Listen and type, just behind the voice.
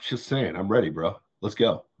Just saying, I'm ready, bro. Let's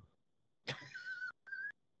go.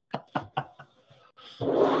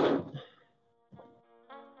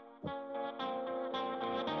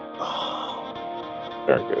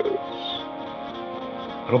 There it goes.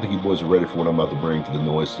 I don't think you boys are ready for what I'm about to bring to the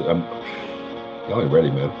noise. Y'all ain't ready,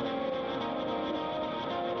 man.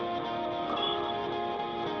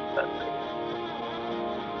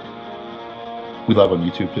 We live on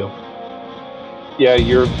YouTube too. Yeah,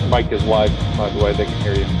 your mic is live, by the way. They can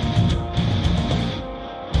hear you.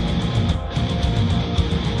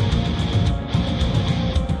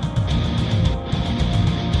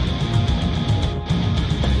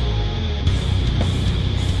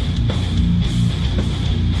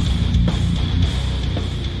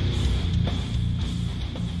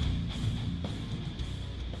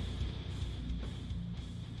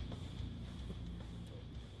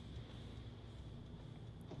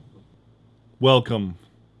 Welcome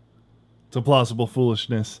to Plausible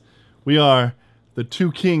Foolishness. We are the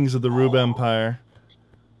two kings of the Rube Empire.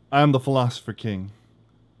 I am the Philosopher King,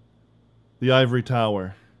 the Ivory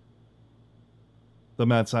Tower, the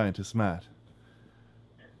Mad Scientist Matt.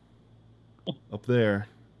 Up there,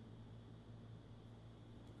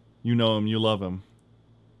 you know him, you love him.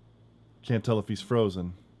 Can't tell if he's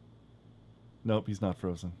frozen. Nope, he's not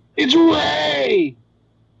frozen. It's Ray!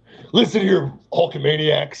 Listen here,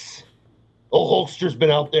 Hulkamaniacs. Old Hulkster's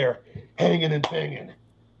been out there hanging and banging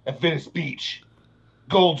at Venice Beach,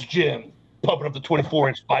 Gold's Gym, pumping up the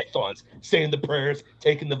 24-inch pythons, saying the prayers,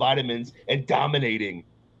 taking the vitamins, and dominating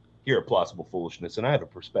here at Plausible Foolishness. And I have a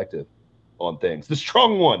perspective on things. The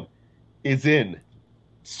strong one is in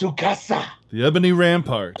Tsukasa. The Ebony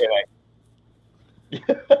Rampart. And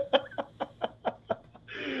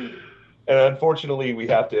unfortunately, we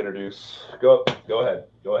have to introduce. Go ahead.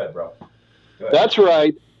 Go ahead, bro. Go ahead. That's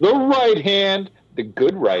right. The right hand, the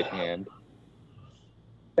good right hand.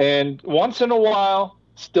 And once in a while,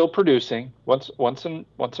 still producing. Once in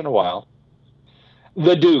a while.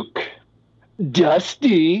 The Duke.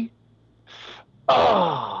 Dusty.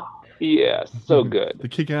 Ah, yes, so good. The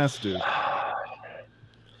kick-ass dude.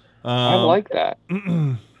 I like that.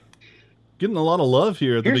 Getting a lot of love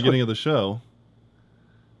here at the beginning of the show.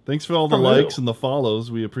 Thanks for all the likes and the follows.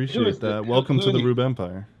 We appreciate that. Welcome to the Rube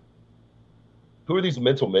Empire. Who are these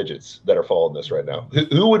mental midgets that are following this right now?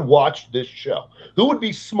 Who would watch this show? Who would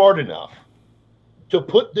be smart enough to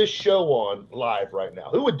put this show on live right now?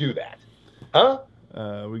 Who would do that? Huh?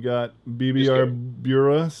 We got BBR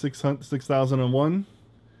Bureau 6001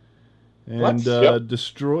 and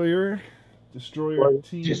Destroyer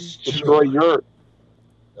Team. Destroyer.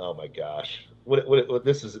 Oh my gosh! What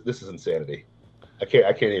this is insanity. I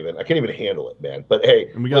can't even handle it, man. But hey,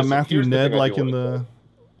 and we got Matthew Ned liking the.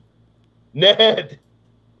 Ned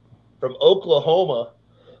from Oklahoma.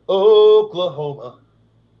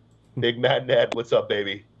 Big Matt Ned, what's up,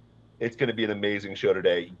 baby? It's going to be an amazing show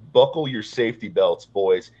today. Buckle your safety belts,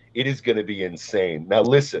 boys. It is going to be insane. Now,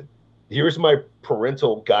 listen, here's my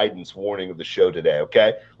parental guidance warning of the show today,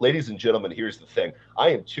 okay? Ladies and gentlemen, here's the thing.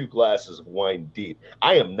 I am 2 glasses of wine deep.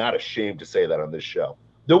 I am not ashamed to say that on this show.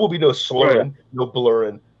 There will be no slurring, no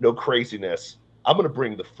blurring, no craziness. I'm going to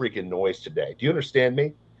bring the freaking noise today. Do you understand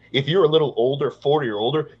me? If you're a little older, 40 or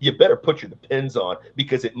older, you better put your depends on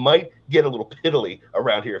because it might get a little piddly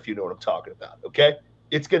around here if you know what I'm talking about, okay?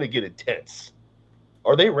 It's going to get intense.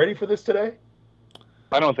 Are they ready for this today?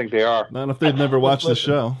 I don't think they are. Not if they've never watched the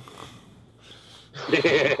show.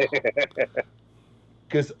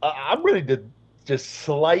 Because I'm ready to just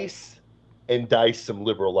slice and dice some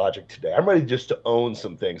liberal logic today. I'm ready just to own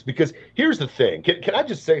some things because here's the thing. Can I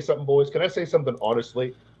just say something, boys? Can I say something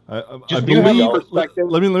honestly? I believe. Let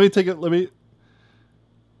me take it.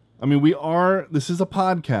 I mean, this is a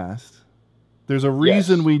podcast. There's a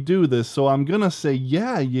reason we do this, so I'm gonna say,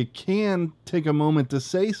 yeah, you can take a moment to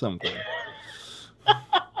say something.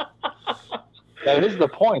 That is the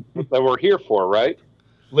point that we're here for, right?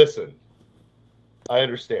 Listen, I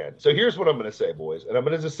understand. So here's what I'm gonna say, boys, and I'm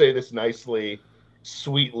gonna just say this nicely,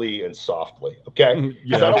 sweetly, and softly. Okay?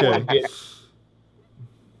 Yeah. Okay.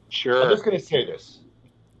 Sure. I'm just gonna say this.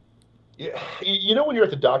 You know when you're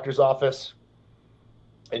at the doctor's office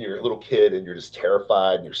and you're a little kid and you're just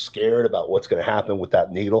terrified and you're scared about what's going to happen with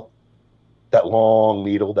that needle, that long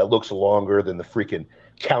needle that looks longer than the freaking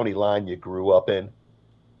county line you grew up in.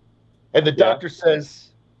 And the doctor says,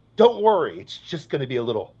 don't worry, it's just going to be a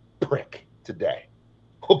little prick today.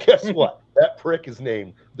 Well, guess what? That prick is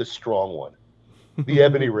named the Strong One, the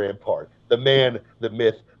Ebony Rampart, the man, the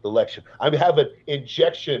myth, the legend. I have an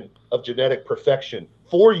injection of genetic perfection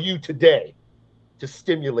for you today to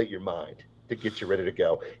stimulate your mind, to get you ready to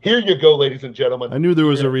go. Here you go, ladies and gentlemen. I knew there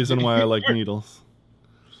was a reason why I like needles.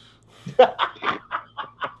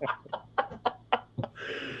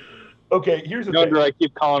 Okay, here's the No thing. wonder I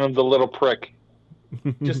keep calling him the little prick.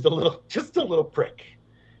 Just a little prick.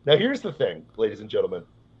 Now, here's the thing, ladies and gentlemen,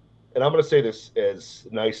 and I'm going to say this as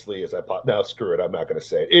nicely as I possibly. Now, screw it. I'm not going to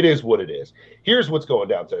say it. It is what it is. Here's what's going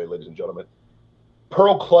down today, ladies and gentlemen.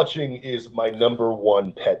 Pearl clutching is my number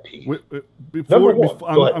one pet peeve.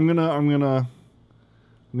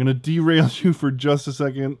 I'm gonna derail you for just a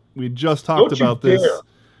second. We just talked about this,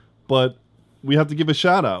 but we have to give a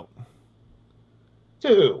shout out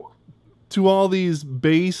to all these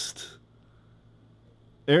based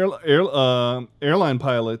airline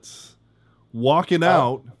pilots walking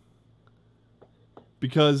out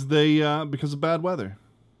because of bad weather.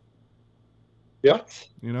 Yep.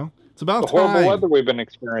 You know, it's about the time. horrible weather we've been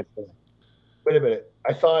experiencing. Wait a minute.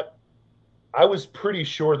 I was pretty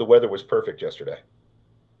sure the weather was perfect yesterday.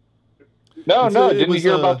 Didn't you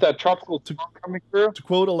hear about that tropical storm coming through? To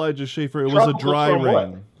quote Elijah Schaefer, it was a dry rain.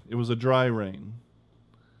 What? It was a dry rain.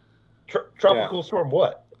 Tropical storm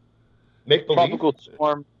what? Make believe? Tropical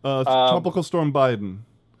storm. Tropical storm Biden.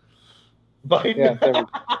 Biden?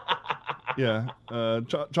 Yeah.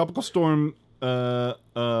 Tropical storm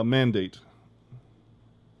mandate.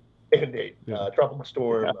 Mandate. Yeah. Tropical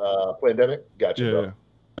storm pandemic. Gotcha, bro. Yeah.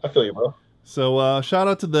 I feel you, bro. So shout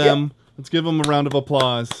out to them. Yeah. Let's give them a round of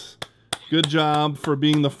applause. Good job for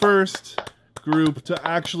being the first group to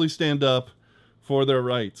actually stand up for their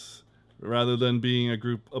rights rather than being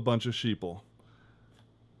a bunch of sheeple.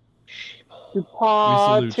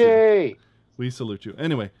 We salute you.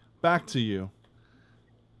 Anyway, back to you,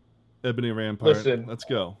 Ebony Rampart. Listen, let's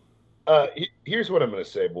go. Here's what I'm going to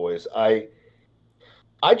say, boys. I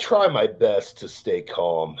try my best to stay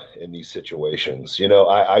calm in these situations. You know,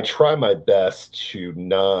 I try my best to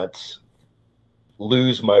not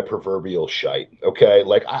lose my proverbial shite. Okay.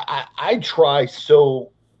 Like I try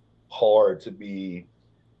so hard to be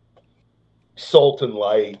salt and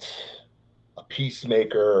light, a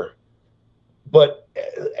peacemaker, but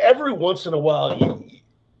every once in a while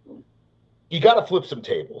you got to flip some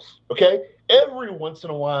tables. Okay. Every once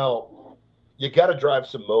in a while you got to drive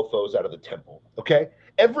some mofos out of the temple. Okay.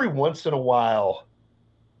 Every once in a while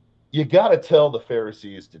you got to tell the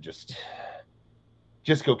Pharisees to just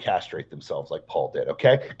go castrate themselves like Paul did,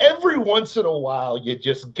 okay? Every once in a while, you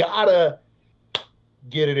just gotta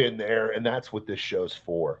get it in there, and that's what this show's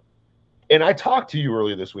for. And I talked to you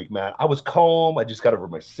earlier this week, Matt. I was calm. I just got over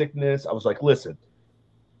my sickness. I was like, listen,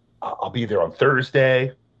 I'll be there on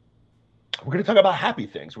Thursday. We're going to talk about happy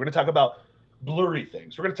things. We're going to talk about blurry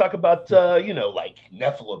things. We're going to talk about, like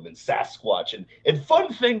Nephilim and Sasquatch and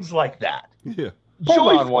fun things like that. Yeah.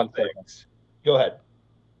 Hold on one thing. Go ahead.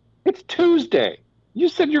 It's Tuesday. You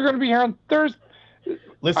said you're going to be here on Thursday.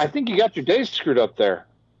 Listen, I think you got your days screwed up there.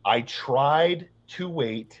 I tried to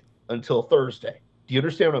wait until Thursday. Do you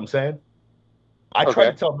understand what I'm saying? I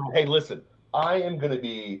tried to tell them, hey, listen, I am going to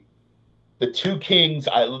be the two kings,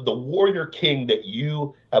 the warrior king that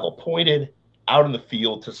you have appointed out in the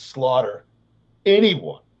field to slaughter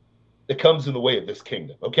anyone that comes in the way of this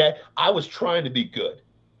kingdom, okay? I was trying to be good.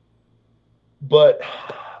 But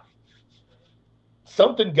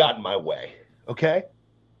something got in my way. Okay?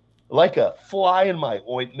 Like a fly in my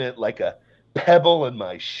ointment, like a pebble in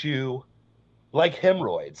my shoe, like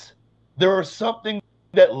hemorrhoids. There was something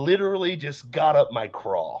that literally just got up my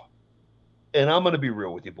craw. And I'm going to be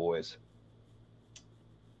real with you, boys.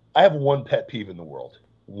 I have one pet peeve in the world.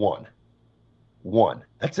 One.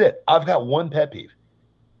 That's it. I've got one pet peeve.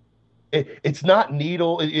 It's not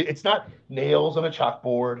it's not nails on a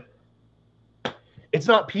chalkboard. It's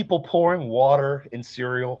not people pouring water in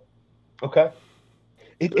cereal. Okay?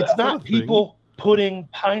 It's not people putting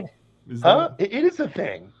pine. It is a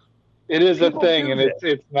thing. It is a thing, and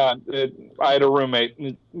it's not. I had a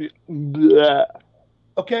roommate.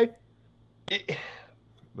 Okay?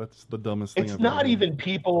 That's the dumbest thing. It's not even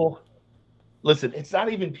people. Listen, it's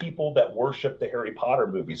not even people that worship the Harry Potter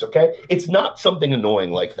movies, okay? It's not something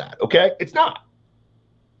annoying like that, okay? It's not.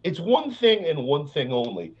 It's one thing and one thing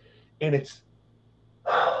only, and it's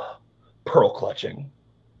pearl clutching.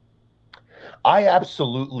 I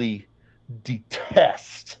absolutely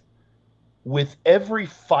detest, with every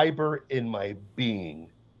fiber in my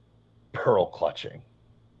being, pearl clutching.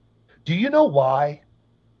 Do you know why?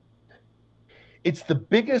 It's the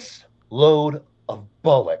biggest load of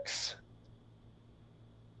bullocks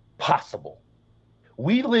possible.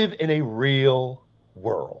 We live in a real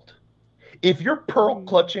world. If you're pearl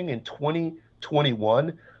clutching in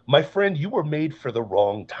 2021, my friend, you were made for the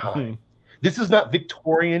wrong time. This is not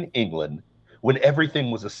Victorian England when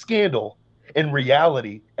everything was a scandal In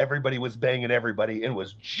reality, everybody was banging everybody and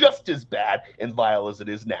was just as bad and vile as it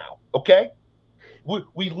is now. Okay?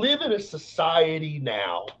 We live in a society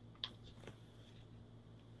now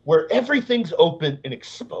where everything's open and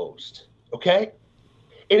exposed. Okay?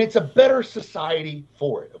 And it's a better society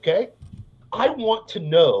for it. Okay? I want to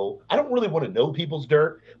know, I don't really want to know people's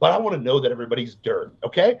dirt, but I want to know that everybody's dirt.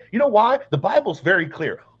 Okay? You know why? The Bible's very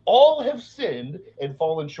clear. All have sinned and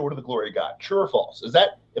fallen short of the glory of God. True or false?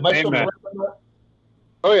 Am I still Amen. correct on that?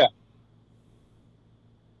 Oh yeah.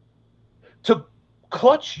 To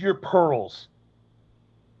clutch your pearls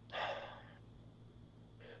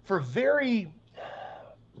for very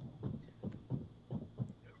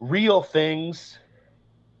real things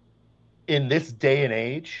in this day and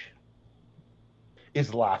age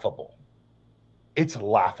is laughable. It's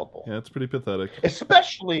laughable. Yeah, it's pretty pathetic.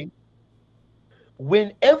 Especially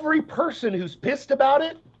when every person who's pissed about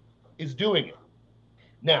it is doing it.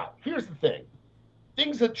 Now, here's the thing.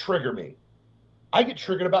 Things that trigger me. I get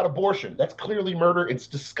triggered about abortion. That's clearly murder. It's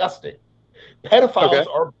disgusting. Pedophiles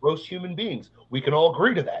are gross human beings. We can all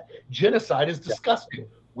agree to that. Genocide is disgusting.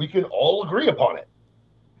 We can all agree upon it.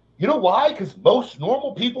 You know why? Because most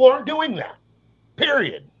normal people aren't doing that.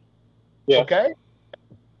 Period. Yeah. Okay?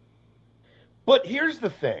 But here's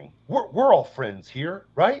the thing. We're all friends here,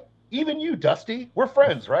 right? Even you, Dusty. We're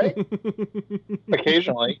friends, right?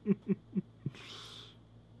 Occasionally.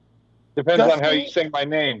 Depends Dusty, on how you say my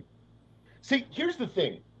name. See, here's the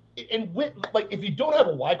thing. And if you don't have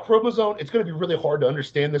a Y chromosome, it's going to be really hard to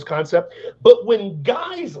understand this concept. But when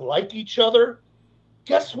guys like each other,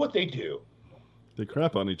 guess what they do? They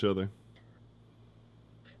crap on each other.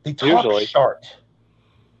 They talk Usually. shart.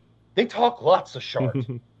 They talk lots of shart.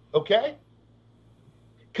 Okay?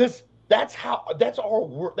 Because that's our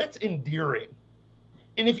word. That's endearing.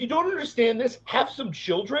 And if you don't understand this, have some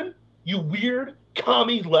children, you weird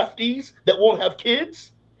commie lefties that won't have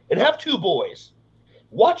kids, and have two boys.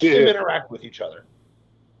 Watch them interact with each other.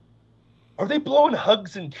 Are they blowing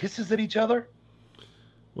hugs and kisses at each other?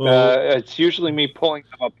 Well, It's usually me pulling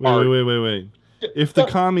them apart. wait. If the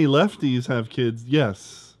commie lefties have kids,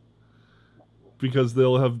 yes. Because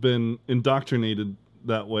they'll have been indoctrinated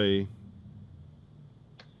that way.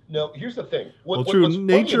 No, here's the thing. True.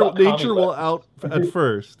 Nature will out at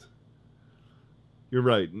first. You're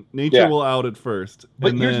right. Nature will out at first.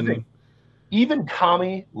 But and here's then the thing. Even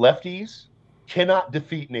commie lefties cannot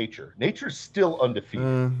defeat nature. Nature's still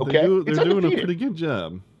undefeated. Okay? They're doing a pretty good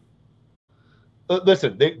job.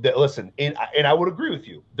 Listen, listen, and I would agree with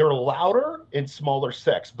you. They're louder in smaller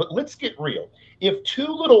sects. But let's get real. If two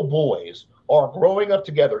little boys are growing up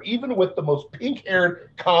together, even with the most pink-haired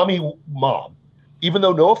commie mom, even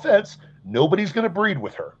though, no offense, nobody's going to breed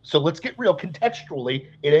with her. So let's get real. Contextually,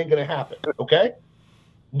 it ain't going to happen. Okay?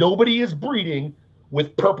 Nobody is breeding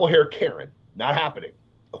with purple-haired Karen. Not happening.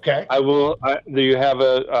 Okay? Do you have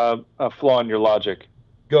a flaw in your logic?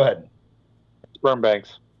 Go ahead. Sperm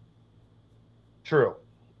banks. True.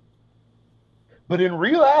 But in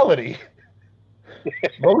reality,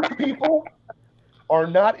 most people are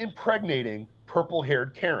not impregnating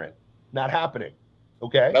purple-haired Karen. Not happening.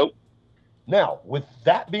 Okay? Nope. Now, with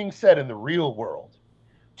that being said, in the real world,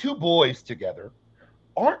 two boys together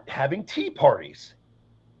aren't having tea parties.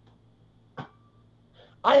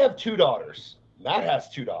 I have two daughters. Matt has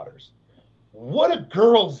two daughters. What do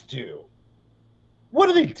girls do? What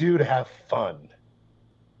do they do to have fun?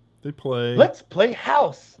 They play. Let's play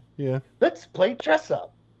house. Yeah. Let's play dress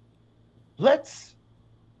up. Let's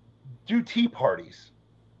do tea parties.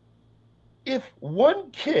 If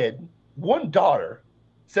one daughter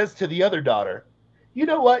says to the other daughter, you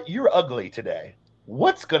know what? You're ugly today.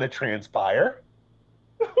 What's going to transpire?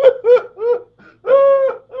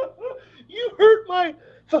 You hurt my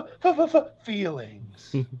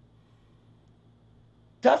feelings.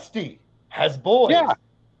 Dusty has boys. Yeah.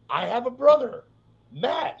 I have a brother.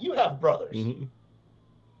 Matt, you have brothers. Mm-hmm.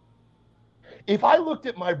 If I looked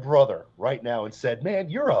at my brother right now and said, man,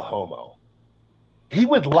 you're a homo, he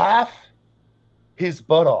would laugh his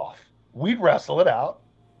butt off. We'd wrestle it out.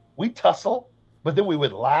 We'd tussle, but then we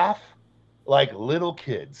would laugh like little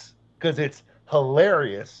kids because it's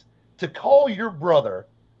hilarious to call your brother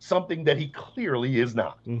something that he clearly is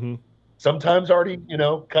not. Mm-hmm. Sometimes already,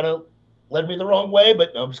 kind of led me the wrong way,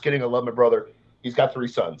 but no, I'm just kidding. I love my brother. He's got 3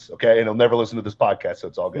 sons, okay? And he'll never listen to this podcast, so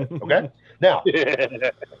it's all good, okay? Now,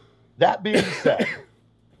 that being said,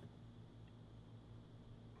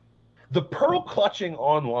 the pearl clutching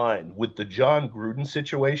online with the John Gruden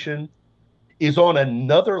situation is on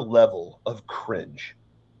another level of cringe.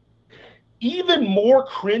 Even more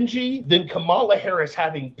cringy than Kamala Harris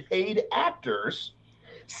having paid actors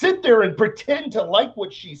sit there and pretend to like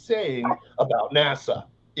what she's saying about NASA.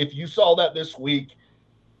 If you saw that this week,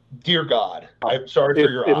 dear God, I'm sorry for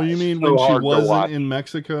your eyes. Oh, you mean So when she hard to watch. wasn't in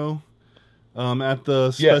Mexico at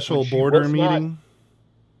the special when she border was not- meeting?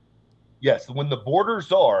 Yes, when the border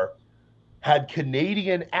czar had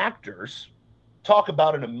Canadian actors talk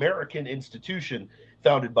about an American institution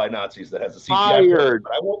founded by Nazis that has a CGI program. Hired.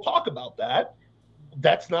 But I won't talk about that.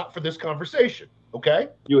 That's not for this conversation, okay?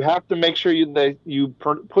 You have to make sure you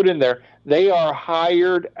put in there, they are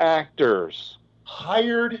hired actors.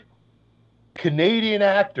 Hired Canadian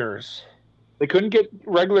actors. They couldn't get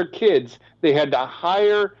regular kids. They had to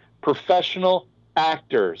hire professional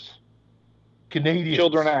actors, Canadians.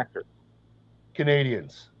 children actors.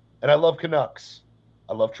 Canadians. And I love Canucks.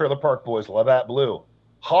 I love Trailer Park Boys. Love At Blue.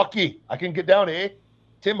 Hockey. I can get down, eh?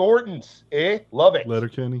 Tim Hortons, eh? Love it.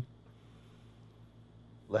 Letterkenny.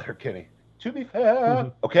 Letterkenny. To be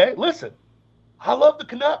fair. Okay, listen. I love the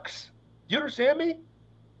Canucks. You understand me?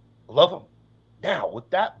 I love them. Now, with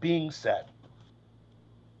that being said,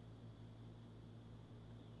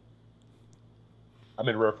 I'm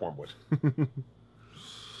in rare form, boys.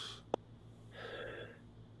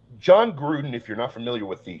 John Gruden, if you're not familiar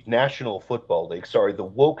with the National Football League, the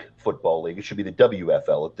Woke Football League, it should be the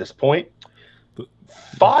WFL at this point,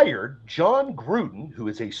 fired John Gruden, who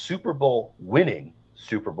is a Super Bowl winning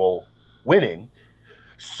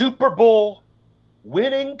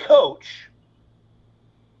coach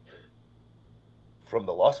from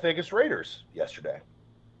the Las Vegas Raiders yesterday.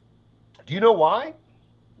 Do you know why?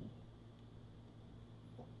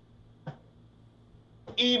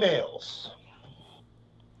 Emails.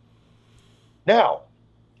 Now,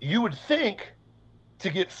 you would think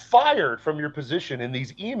to get fired from your position in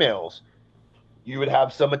these emails, you would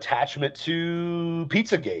have some attachment to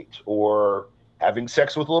Pizzagate or having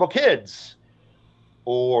sex with little kids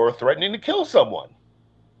or threatening to kill someone.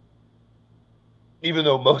 Even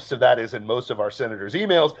though most of that is in most of our senators'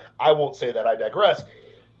 emails, I won't say that, I digress.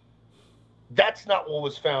 That's not what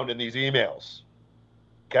was found in these emails.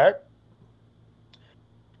 Okay?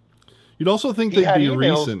 You'd also think He they'd had be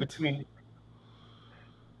emails recent. between.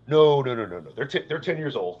 No. They're 10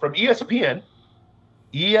 years old. From ESPN,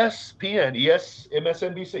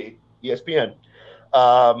 MSNBC, ESPN,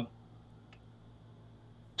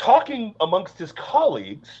 talking amongst his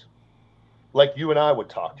colleagues like you and I would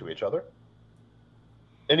talk to each other.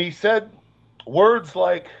 And he said words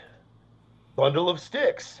like bundle of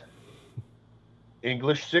sticks,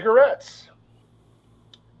 English cigarettes,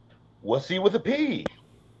 wussy with a P.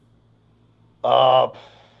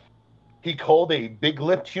 He called a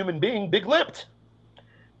big-lipped human being big-lipped.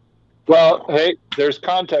 Well, hey, there's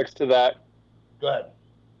context to that. Go ahead.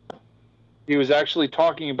 He was actually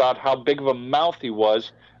talking about how big of a mouth he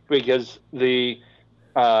was because the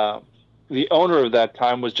owner of that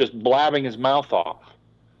time was just blabbing his mouth off.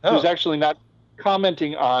 He was actually not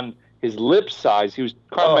commenting on his lip size. He was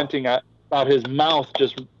commenting about his mouth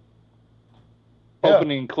just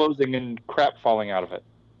opening and closing and crap falling out of it.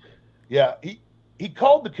 Yeah, he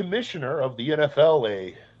called the commissioner of the NFL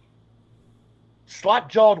a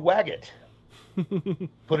slot-jawed waggot.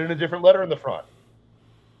 Put in a different letter in the front.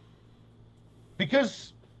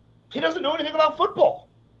 Because he doesn't know anything about football.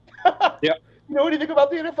 Yeah. You know anything about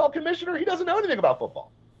the NFL commissioner? He doesn't know anything about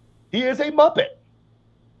football. He is a Muppet.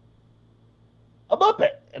 A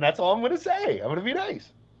Muppet. And that's all I'm going to say. I'm going to be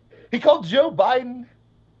nice. He called Joe Biden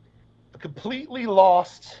a completely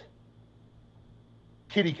lost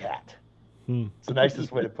kitty cat. It's the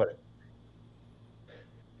nicest way to put it.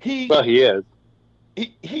 He is.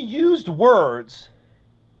 He used words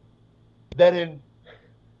that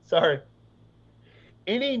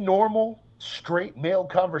any normal straight male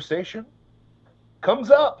conversation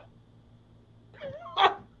comes up.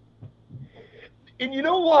 And you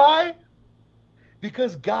know why?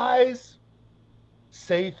 Because guys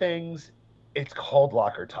say things, it's called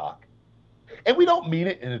locker talk. And we don't mean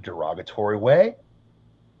it in a derogatory way.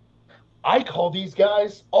 I call these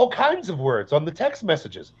guys all kinds of words on the text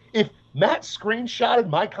messages. If Matt screenshotted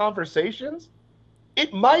my conversations,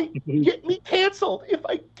 it might get me canceled if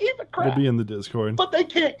I gave a crap. It'll be in the Discord. But they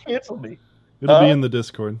can't cancel me. It'll be in the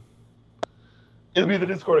Discord. It'll be in the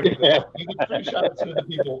Discord. You can screenshot it to the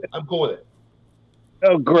people. I'm cool with it.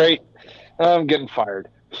 Oh, great. I'm getting fired.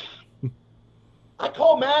 I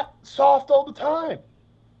call Matt soft all the time.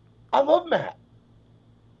 I love Matt.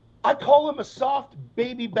 I call him a soft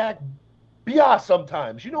baby back Bia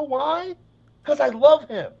sometimes. You know why? Because I love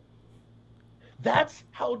him. That's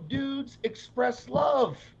how dudes express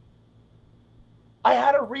love. I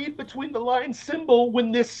had a read between the lines symbol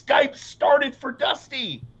when this Skype started for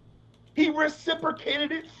Dusty. He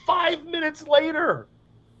reciprocated it 5 minutes later.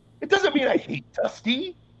 It doesn't mean I hate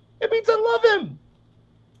Dusty. It means I love him.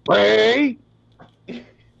 Ray.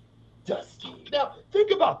 Dusty. Now,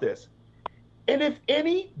 think about this. And if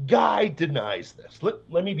any guy denies this,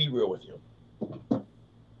 let me be real with you.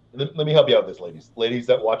 Let me help you out with this, ladies. Ladies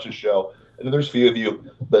that watch the show, and there's a few of you,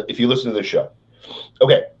 but if you listen to the show.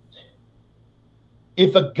 Okay.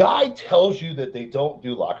 If a guy tells you that they don't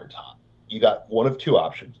do locker top, you got one of two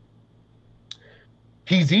options.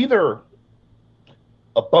 He's either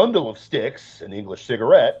a bundle of sticks, an English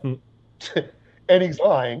cigarette, and he's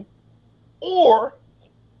lying, or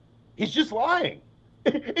he's just lying.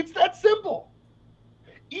 It's that simple.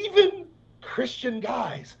 Even Christian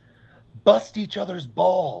guys bust each other's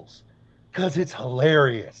balls because it's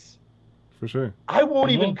hilarious. For sure. I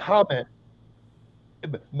won't even comment.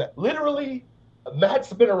 Literally,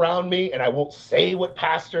 Matt's been around me, and I won't say what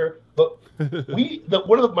pastor, but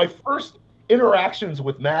one of my first interactions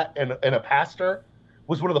with Matt and a pastor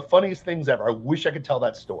was one of the funniest things ever. I wish I could tell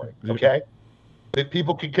that story, okay? That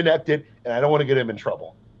people can connect it, and I don't want to get him in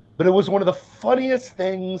trouble. But it was one of the funniest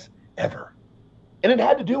things ever. And it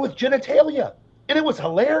had to do with genitalia. And it was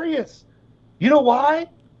hilarious. You know why?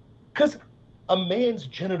 Because a man's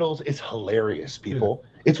genitals is hilarious, people.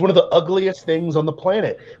 It's one of the ugliest things on the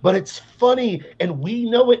planet. But it's funny, and we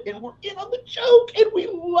know it, and we're in on the joke, and we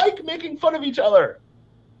like making fun of each other.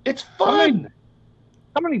 It's fun.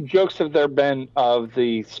 How many jokes have there been of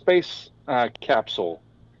the space capsule?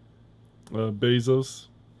 Bezos.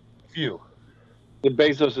 Few. The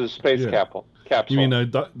Bezos' space capsule. You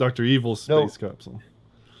mean Dr. Evil's space capsule?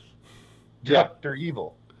 Dr.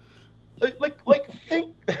 Evil. Like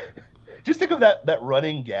think. Just think of that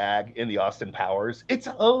running gag in the Austin Powers. It's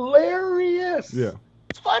hilarious. Yeah.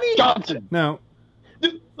 It's funny. Johnson. Now,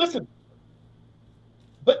 dude, listen.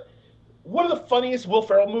 But one of the funniest Will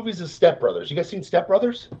Ferrell movies is Step Brothers. You guys seen Step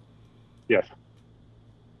Brothers? Yes.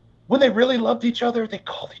 When they really loved each other, they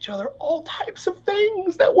called each other all types of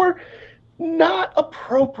things that were not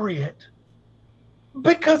appropriate.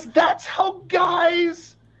 Because that's how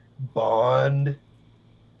guys bond.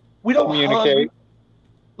 We don't communicate. hug.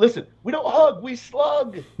 Listen, we don't hug, we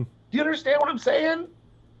slug. Do you understand what I'm saying?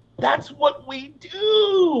 That's what we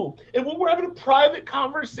do. And when we're having a private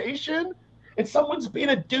conversation and someone's being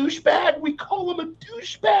a douchebag, we call them a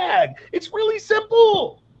douchebag. It's really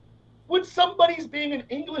simple. When somebody's being an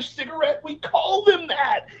English cigarette, we call them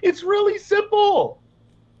that. It's really simple.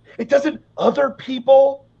 It doesn't other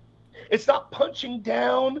people. It's not punching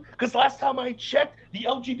down, because last time I checked, the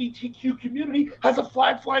LGBTQ community has a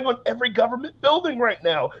flag flying on every government building right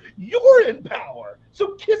now. You're in power,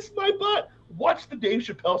 so kiss my butt. Watch the Dave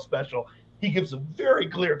Chappelle special. He gives a very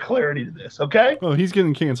clear clarity to this, okay? Oh, he's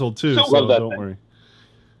getting canceled too, so don't worry.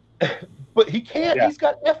 But he can't. Yeah. He's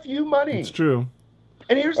got FU money. It's true.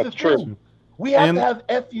 And here's the thing. We have to have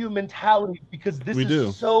FU mentality because this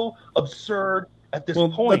is so absurd at this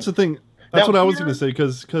point. That's the thing. That's what I was going to say,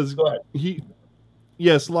 because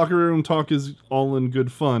locker room talk is all in good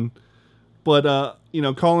fun, but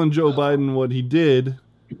calling Joe Biden what he did,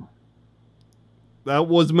 that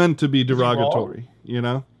was meant to be derogatory.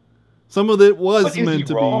 Some of it was meant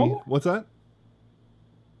to be. What's that?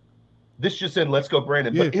 This just said, "Let's go,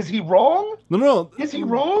 Brandon." Yeah. But is he wrong? No. Is he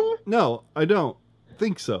wrong? No, I don't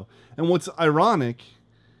think so. And what's ironic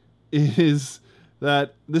is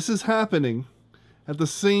that this is happening at the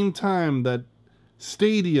same time that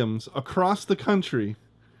stadiums across the country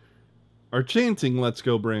are chanting, "Let's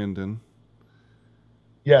go, Brandon."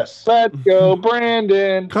 Yes. Let's go,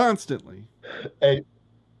 Brandon. Constantly. Hey,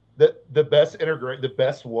 the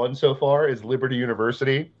best one so far is Liberty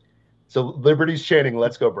University. So Liberty's chanting,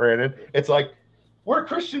 "Let's go, Brandon." It's like, we're a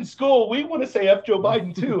Christian school. We want to say F Joe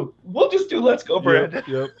Biden too. We'll just do "Let's go, Brandon."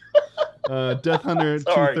 Yep. Death Hunter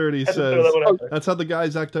 230 says that's how the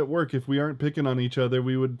guys act at work. If we aren't picking on each other,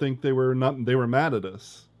 we would think they were mad at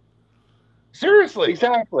us. Seriously.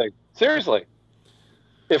 Exactly. Seriously.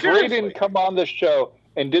 If Ray didn't come on this show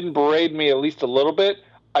and didn't berate me at least a little bit,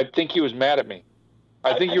 I'd think he was mad at me.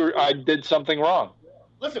 I did something wrong.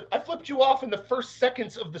 Listen, I flipped you off in the first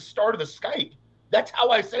seconds of the start of the Skype. That's how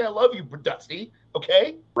I say I love you, Dusty.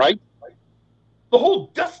 Okay? Right? The whole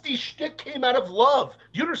Dusty shtick came out of love.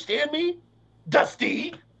 Do you understand me?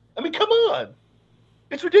 Dusty? I mean, come on.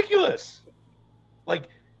 It's ridiculous.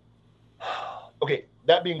 Okay,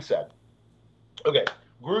 that being said. Okay,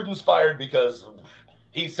 Gruden's fired because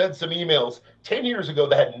he sent some emails 10 years ago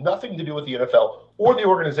that had nothing to do with the NFL or the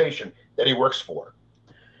organization that he works for,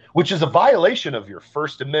 which is a violation of your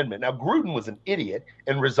First Amendment. Now, Gruden was an idiot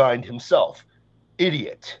and resigned himself.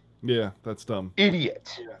 Idiot. Yeah, that's dumb.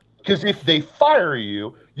 Idiot. Because if they fire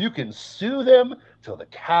you, you can sue them till the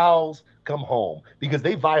cows come home because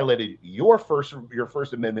they violated your First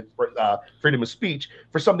Amendment freedom of speech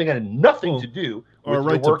for something that had nothing to do with our your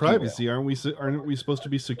right to work privacy. email. Aren't we supposed to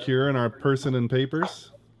be secure in our person and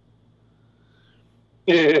papers?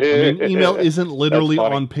 I I mean, email isn't literally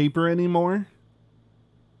funny. on paper anymore.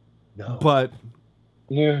 No. But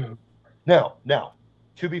No. Now,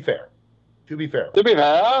 to be fair, To be fair,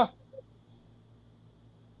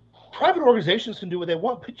 private organizations can do what they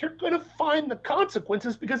want, but you're going to find the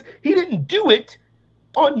consequences because he didn't do it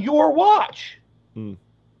on your watch. Hmm.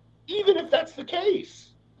 Even if that's the case.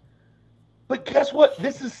 But guess what?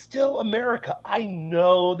 This is still America. I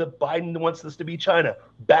know that Biden wants this to be China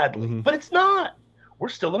badly, Mhm. but it's not. We're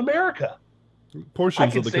still in America. I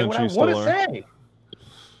portions can of the say what I country want still to are. say.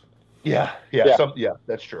 Yeah,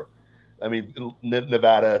 that's true. I mean,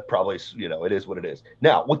 Nevada probably, it is what it is.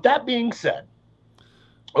 Now, with that being said,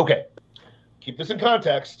 okay, keep this in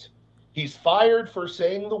context. He's fired for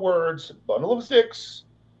saying the words bundle of sticks,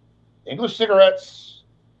 English cigarettes,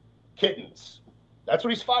 kittens. That's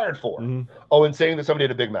what he's fired for. Mhm. Oh, and saying that somebody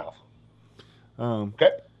had a big mouth.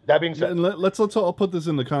 Okay, that being said. And let's I'll put this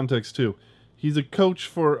into context too. He's a coach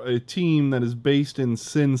for a team that is based in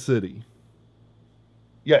Sin City.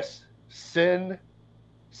 Yes, Sin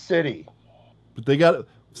City. But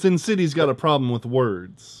Sin City's got a problem with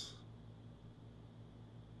words.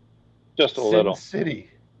 just a Sin little. City.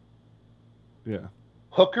 Yeah.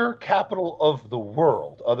 Hooker capital of the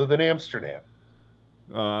world, other than Amsterdam.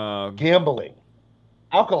 What Gambling,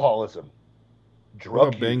 alcoholism, drug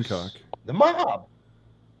about use, Bangkok? the mob.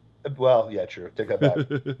 Well, yeah, true. Take that back.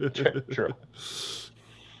 True.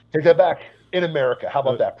 Take that back. In America, how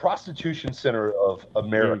about that? Prostitution center of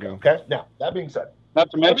America. There we Okay. Now, that being said,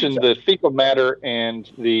 Not to mention the fecal matter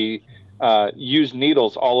and the used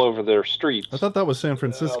needles all over their streets. I thought that was San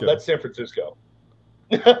Francisco. that's San Francisco.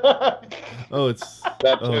 Oh, it's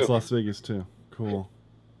That oh, too. it's Las Vegas too. Cool.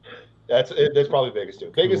 That's probably Vegas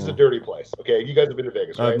too. Vegas is a Cool. dirty place. Okay, you guys have been to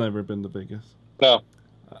Vegas, right? I've never been to Vegas. No.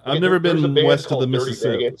 I've never There's a been band west of called the Dirty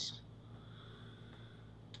Mississippi. Vegas.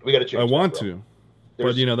 We got to change. I want that, bro. to,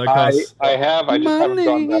 There's- but you know that costs I have. I just haven't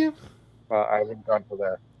gone money. that. I haven't gone for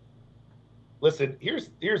that. Listen, here's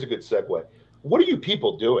a good segue. What are you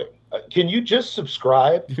people doing? Can you just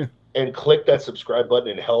subscribe Yeah. and click that subscribe button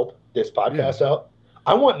and help this podcast out?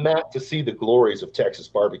 I want Matt to see the glories of Texas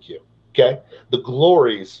barbecue. Okay, the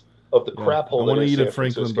glories of the Yeah. crap hole. I want that to is eat San at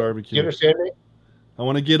Franklin Francisco. Barbecue. You understand me? I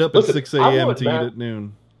want to get up Listen, at 6 I a.m. want to Matt- eat at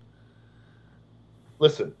noon.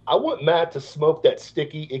 Listen, I want Matt to smoke that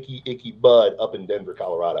sticky, icky bud up in Denver,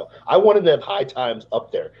 Colorado. I want him to have high times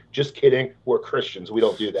up there. Just kidding. We're Christians. We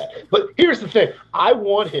don't do that. But here's the thing. I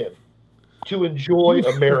want him to enjoy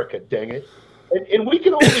America, dang it. And we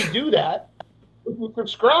can only do that if you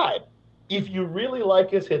subscribe. If you really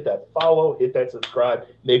like us, hit that follow, hit that subscribe.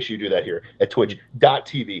 Make sure you do that here at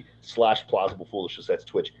twitch.tv/plausible foolishness. That's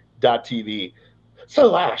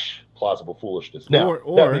twitch.tv/plausible foolishness. Now,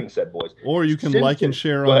 Or- that being said, boys, Or you can Sin like and City.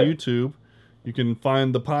 share Go on ahead. YouTube. You can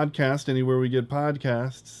find the podcast anywhere we get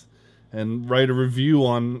podcasts, and write a review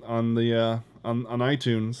on the on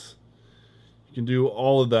iTunes. You can do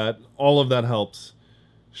all of that. All of that helps.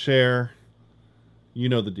 Share. You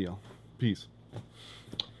know the deal. Peace.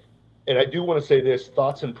 and I do want to say this,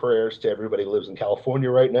 thoughts and prayers to everybody who lives in California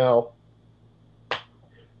right now.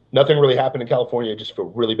 Nothing really happened in California. I just feel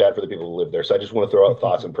really bad for the people who live there. So I just want to throw out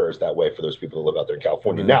thoughts and prayers that way for those people who live out there in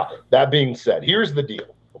California. Mhm. Now, that being said, here's the deal,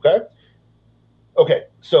 okay? Okay,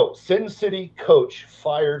 so Sin City coach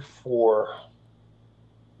fired for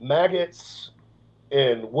maggots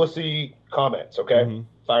and wussy comments, okay? Mhm.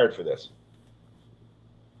 Fired for this.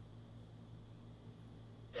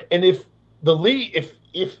 And if the league,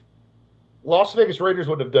 if Las Vegas Raiders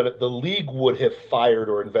wouldn't have done it, the league would have fired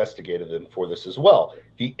or investigated them for this as well.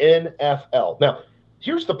 The NFL. Now,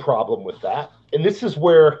 here's the problem with that, and this is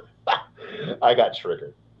where I got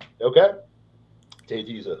triggered. Okay, to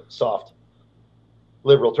use a soft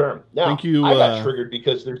liberal term. Now, Thank you, I got triggered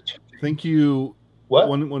because there's two. Thank you. What?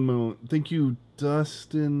 One moment. Thank you,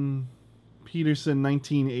 Dustin Peterson,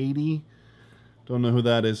 1980. Don't know who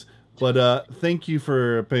that is, but thank you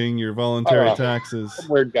for paying your voluntary Oh. taxes.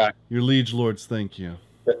 Weird guy. Your liege lords, thank you.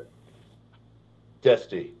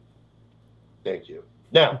 Desty. Thank you.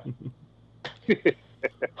 Now,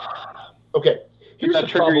 okay. Here's that the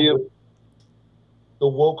trigger problem you? with the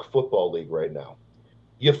woke football league right now.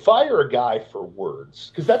 You fire a guy for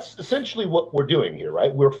words, because that's essentially what we're doing here,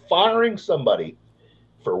 right? We're firing somebody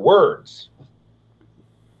for words.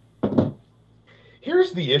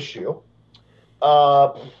 Here's the issue.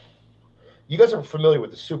 You guys are familiar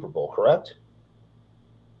with the Super Bowl, correct?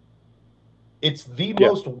 It's the Yeah.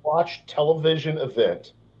 most watched television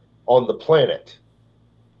event on the planet.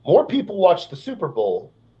 More people watch the Super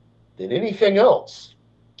Bowl than anything else.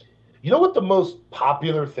 You know what the most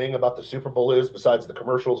popular thing about the Super Bowl is, besides the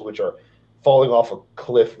commercials, which are falling off a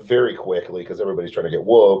cliff very quickly because everybody's trying to get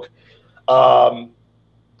woke,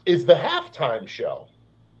 is the halftime show.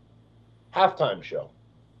 Halftime show.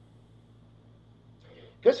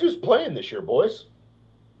 Guess who's playing this year, boys?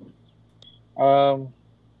 I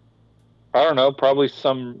don't know. Probably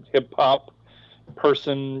some hip hop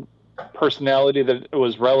personality that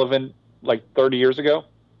was relevant like 30 years ago.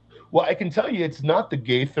 Well, I can tell you it's not the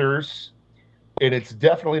Gaithers, and it's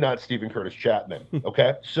definitely not Stephen Curtis Chapman.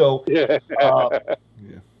 Okay, so Yeah.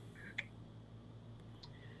 Yeah.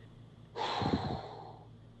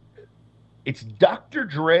 it's Dr.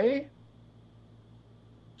 Dre,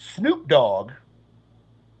 Snoop Dogg,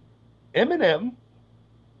 Eminem,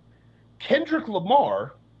 Kendrick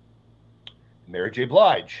Lamar, Mary J.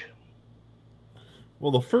 Blige.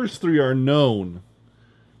 Well, the first three are known,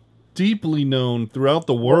 deeply known throughout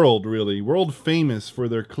the world, really. World famous for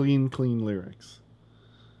their clean lyrics.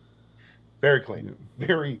 Very clean.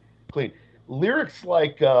 Very clean. Lyrics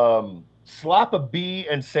like slap a bee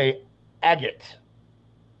and say agate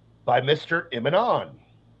by Mr. Eminem.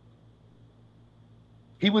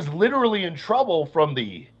 He was literally in trouble from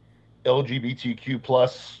the LGBTQ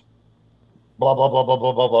plus blah, blah, blah, blah,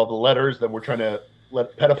 blah, blah, blah, the letters that we're trying to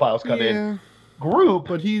let pedophiles come in group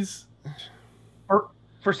But he's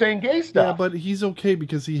for saying gay yeah, stuff. but he's okay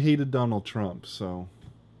because he hated Donald Trump, so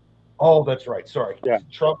Oh, that's right. Sorry. Yeah.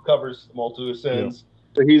 Trump covers multiple sins.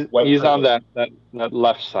 So he's White on privilege. that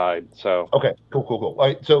left side. So Okay, cool. All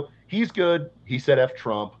right, so he's good. He said F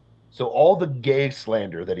Trump. So all the gay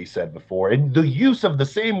slander that he said before, and the use of the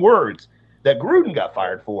same words that Gruden got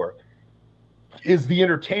fired for, is the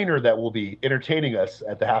entertainer that will be entertaining us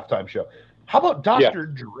at the halftime show. How about Dr.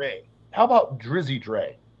 Dre? How about Drizzy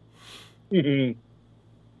Dre?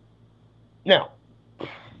 Now,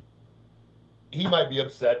 he might be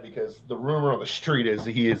upset because the rumor on the street is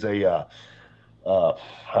he is a, how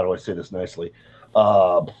do I say this nicely?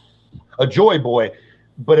 A joy boy,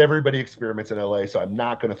 but everybody experiments in LA, so I'm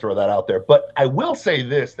not going to throw that out there. But I will say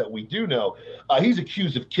this, that we do know, he's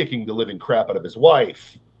accused of kicking the living crap out of his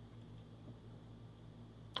wife.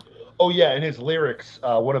 Oh, yeah, and his lyrics,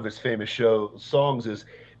 one of his famous songs is,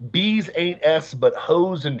 bees ain't S, but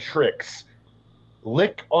hoes and tricks.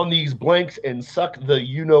 Lick on these blanks and suck the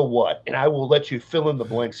you-know-what, and I will let you fill in the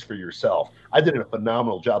blanks for yourself. I did a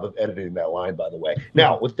phenomenal job of editing that line, by the way.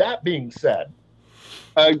 Now, with that being said...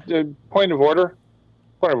 Point of order.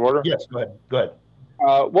 Yes, go ahead.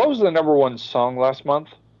 What was the number one song last month?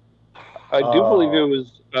 I do believe it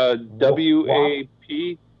was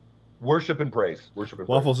WAP. Worship and Praise.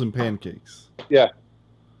 waffles and pancakes. Yeah.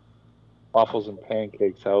 Waffles and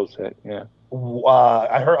pancakes. That was it. Yeah.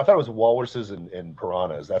 I thought it was walruses and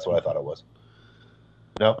piranhas. That's what I thought it was.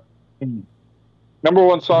 No? Number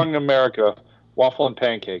one song in America, Waffle and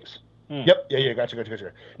Pancakes. Yep. Yeah.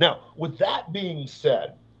 Gotcha. Now, with that being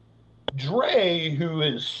said, Dre, who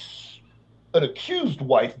is an accused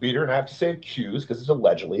wife beater, and I have to say accused because it's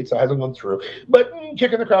allegedly, so it hasn't gone through, but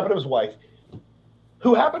kicking the crap out of his wife,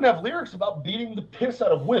 who happened to have lyrics about beating the piss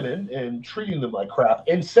out of women and treating them like crap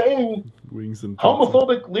and saying Wings and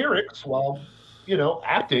homophobic lyrics while,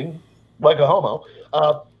 acting like a homo.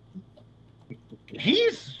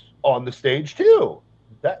 He's on the stage too.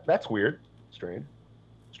 That's weird. Strange.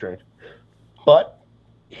 But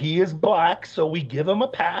he is black, so we give him a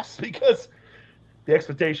pass because the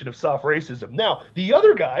expectation of soft racism. Now, the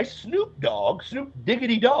other guy, Snoop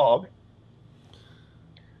Diggity Dog,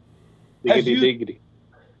 Diggity.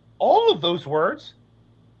 all of those words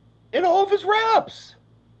in all of his raps.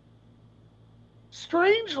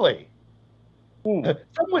 Strangely. Some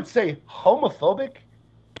would say homophobic,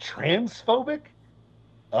 transphobic,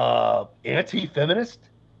 anti-feminist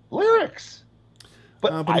lyrics.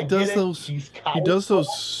 But he does those. He does those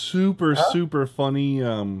super funny,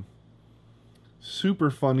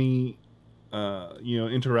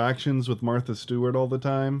 interactions with Martha Stewart all the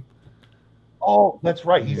time. Oh, that's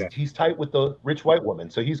right. He's tight with the rich white woman,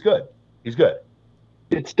 so he's good.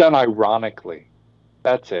 It's done ironically.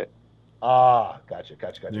 That's it. Gotcha.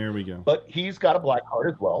 There we go. But he's got a black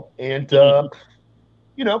heart as well, and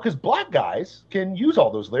because black guys can use all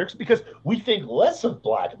those lyrics because we think less of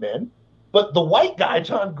black men. But the white guy,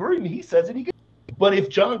 John Gruden, he says it. But if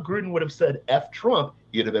John Gruden would have said F Trump,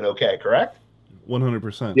 you'd have been okay, correct?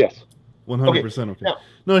 100%. Yes. 100% okay. Now,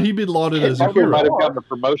 no, he'd be lauded as a hero. Might have gotten a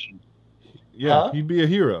promotion. Yeah, he'd be a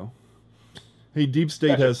hero. Hey, Deep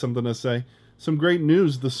State has something to say. some great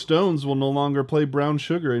news. The Stones will no longer play Brown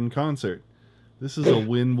Sugar in concert. This is a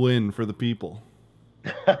win-win for the people.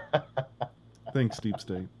 Thanks, Deep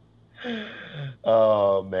State.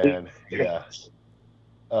 Oh, man. Yeah.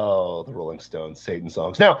 Oh, the Rolling Stones, Satan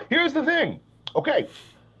songs. Now, here's the thing. Okay.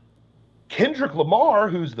 Kendrick Lamar,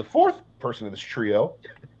 who's the fourth person in this trio,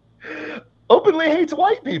 openly hates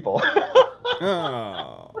white people.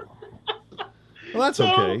 Oh. Well, that's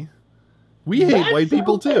okay. We hate white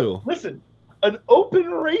people too. Listen, an open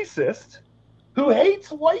racist who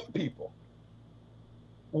hates white people.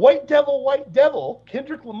 White devil,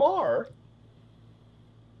 Kendrick Lamar,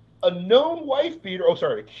 a known wife beater,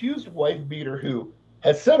 accused wife beater who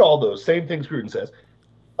has said all those same things Gruden says.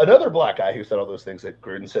 Another black guy who said all those things that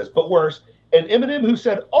Gruden says, but worse. And Eminem who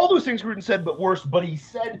said all those things Gruden said, but worse. But he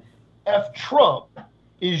said, F Trump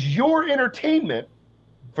is your entertainment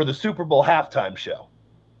for the Super Bowl halftime show.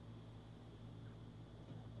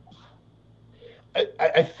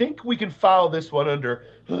 I think we can file this one under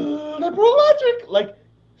liberal logic. Like,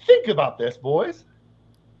 think about this, boys.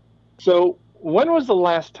 So, when was the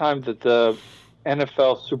last time that the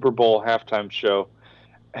NFL Super Bowl halftime show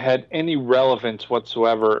had any relevance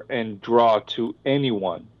whatsoever and draw to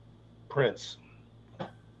anyone? Prince.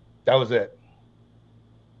 That was it.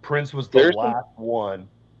 Prince was the last one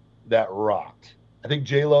that rocked. I think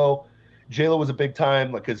J-Lo was a big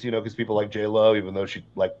time, like, because people like J-Lo, even though she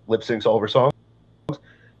like lip syncs all of her songs.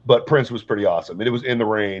 But Prince was pretty awesome, and it was In the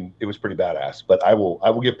Rain. It was pretty badass. But I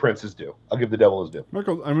will give Prince his due. I'll give the devil his due.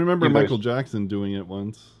 I remember Michael Jackson doing it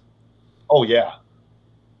once. Oh yeah,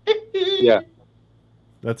 yeah.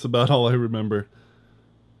 That's about all I remember.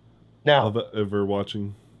 Now, of ever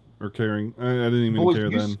watching or caring. I didn't even care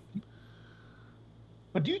then.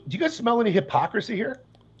 But do you guys smell any hypocrisy here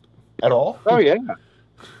at all? Oh yeah,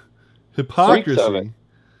 hypocrisy.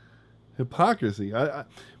 Hypocrisy.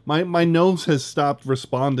 My nose has stopped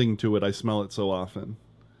responding to it. I smell it so often.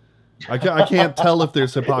 I can't tell if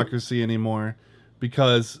there's hypocrisy anymore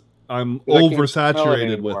because I'm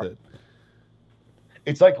oversaturated with it.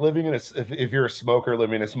 It's like living in if you're a smoker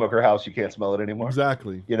living in a smoker house, you can't smell it anymore.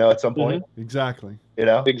 Exactly. At some point. Mm-hmm. Exactly.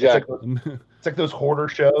 Exactly. It's like those hoarder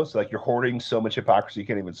shows. Like you're hoarding so much hypocrisy you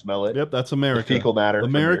can't even smell it. Yep, that's America. The fecal matter.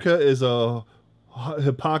 America is a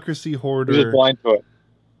hypocrisy hoarder. You're just blind to it.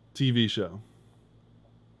 TV show.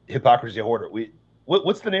 Hypocrisy hoarder.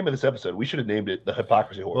 What's the name of this episode? We should have named it the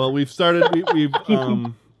Hypocrisy Hoarder. Well, we've stopped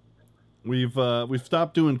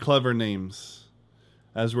doing clever names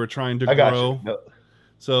as we're trying to grow. No.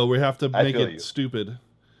 So we have to make it stupid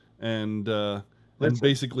and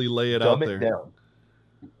basically lay it out there. Down.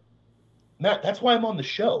 Matt, that's why I'm on the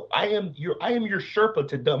show. I am your Sherpa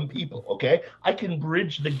to dumb people. Okay, I can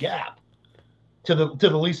bridge the gap to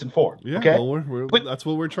the least informed. Yeah, okay? Well, that's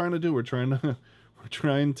what we're trying to do. We're trying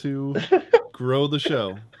to grow the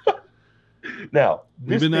show. Now,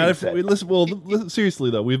 we've been at it.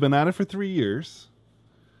 Seriously though, we've been at it for 3 years,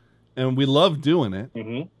 and we love doing it.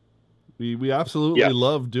 Mm-hmm. We absolutely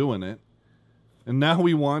love doing it, and now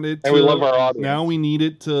we want it. And we love our audience. Now we need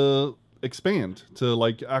it to expand to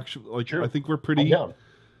Sure. I think we're pretty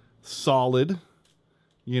solid.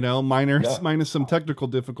 Minus some technical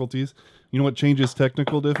difficulties. You know what changes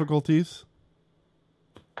technical difficulties?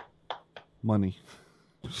 Money.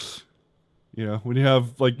 When you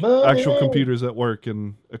have actual computers that work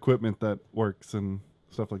and equipment that works and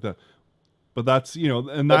stuff like that. But that's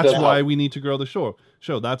that's why we need to grow the show.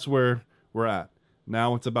 That's where we're at.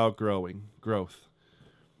 Now it's about growth.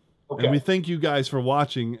 Okay. And we thank you guys for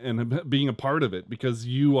watching and being a part of it because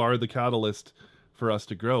you are the catalyst for us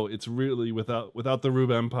to grow. It's really without the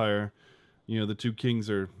Rube Empire, the two kings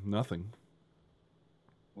are nothing.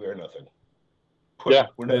 We are nothing. Yeah,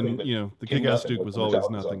 we're nothing. And the Kick-Ass Duke was always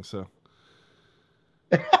nothing. So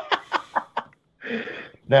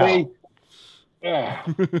now,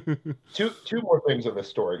 two more things of this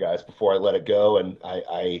story, guys, before I let it go and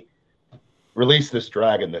I release this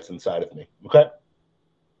dragon that's inside of me. Okay.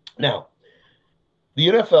 Now, the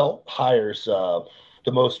NFL hires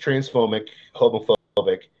the most transphobic,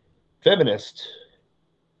 homophobic, feminist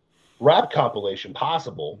rap compilation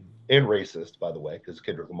possible, and racist, by the way, because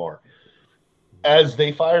Kendrick Lamar, as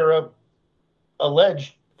they fire a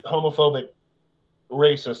alleged homophobic,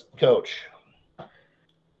 racist coach.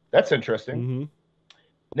 That's interesting. Mm-hmm.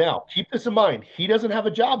 Now, keep this in mind. He doesn't have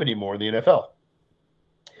a job anymore in the NFL.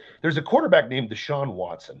 There's a quarterback named Deshaun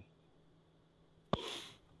Watson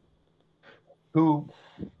who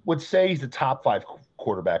would say he's the top 5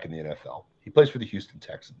 quarterback in the NFL. He plays for the Houston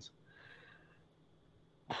Texans.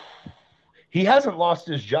 He hasn't lost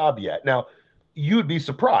his job yet. Now, you'd be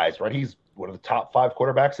surprised, right? He's one of the top 5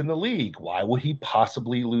 quarterbacks in the league. Why would he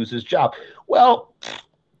possibly lose his job? Well,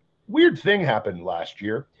 weird thing happened last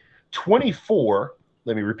year. 24,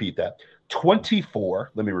 let me repeat that.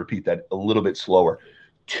 24, let me repeat that a little bit slower.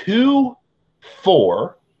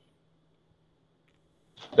 2-4,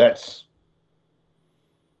 that's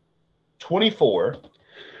 24.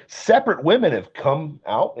 Separate women have come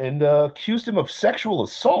out and accused him of sexual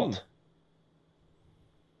assault.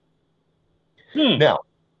 Now,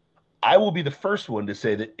 I will be the first one to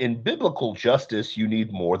say that in biblical justice, you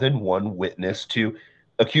need more than one witness to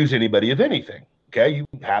accuse anybody of anything. Okay, you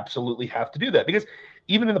absolutely have to do that because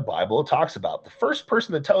even in the Bible, it talks about the first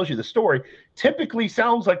person that tells you the story typically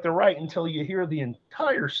sounds like they're right until you hear the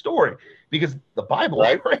entire story, because the Bible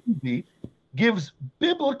gives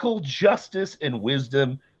biblical justice and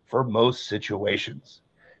wisdom for most situations.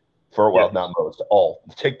 Not most, all.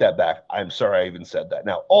 Take that back. I'm sorry I even said that.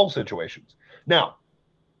 Now, all situations. Now,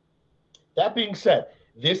 that being said,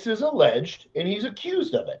 this is alleged and he's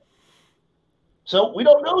accused of it. So we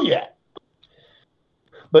don't know yet.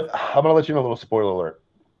 But I'm going to let you know a little spoiler alert.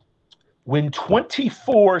 When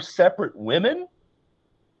 24 separate women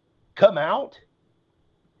come out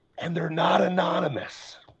and they're not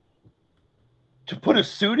anonymous to put a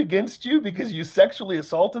suit against you because you sexually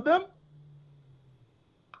assaulted them,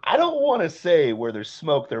 I don't want to say where there's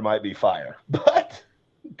smoke, there might be fire, but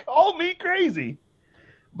call me crazy.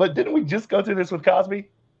 But didn't we just go through this with Cosby?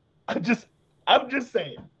 I'm just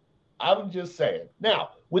saying.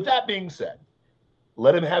 Now, with that being said,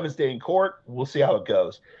 let him have his day in court. We'll see how it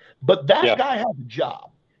goes. But that guy has a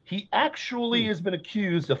job. He actually has been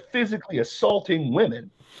accused of physically assaulting women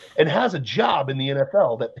and has a job in the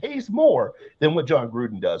NFL that pays more than what John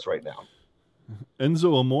Gruden does right now.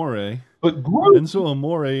 Enzo Amore. But Gruden, Enzo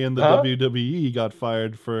Amore in the WWE got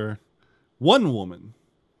fired for one woman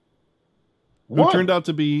who turned out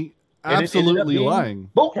to be absolutely lying.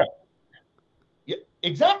 Bullcrap. Yeah,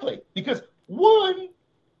 exactly. Because one,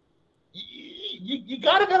 you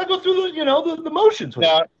gotta go through the motions with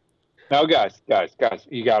it. Now, guys,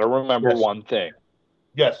 you got to remember one thing.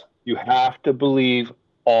 Yes. You have to believe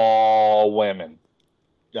all women.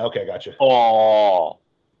 Okay, gotcha. All.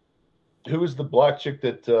 Who was the black chick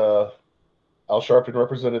that Al Sharpton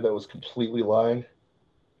represented that was completely lying?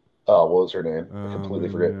 Oh, what was her name? I completely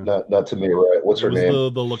forget. Not to me, right? What's her name?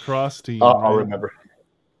 The lacrosse team. I'll remember.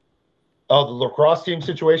 Oh, the lacrosse team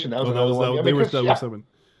situation. That was another one. They were separate.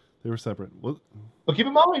 They were separate. What? But keep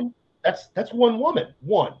in mind, that's one woman.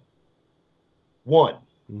 One.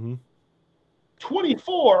 Mm-hmm.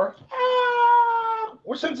 24.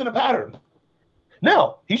 We're sensing a pattern.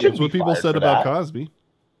 No, he shouldn't. That's what people said about Cosby.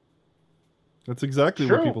 That's exactly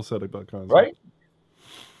what people said about Cosby. Right?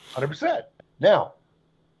 100%. Now,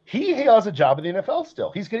 he has a job in the NFL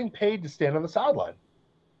still. He's getting paid to stand on the sideline.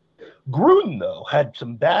 Gruden, though, had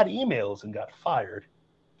some bad emails and got fired.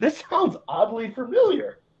 This sounds oddly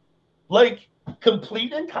familiar. Like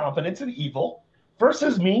complete incompetence and evil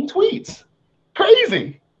versus mean tweets.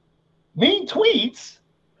 Crazy. Mean tweets.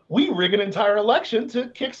 We rig an entire election to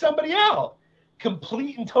kick somebody out.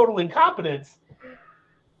 Complete and total incompetence.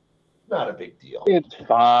 Not a big deal. It's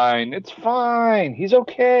fine. He's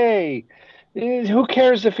okay. Who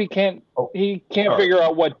cares if he can't figure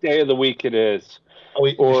out what day of the week it is?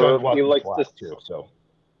 Deshaun he likes this too. So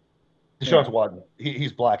Deshaun Watson,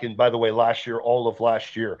 he's black. And by the way, all of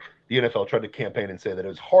last year, the NFL tried to campaign and say that it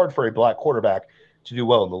was hard for a black quarterback to do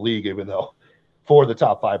well in the league, even though 4 of the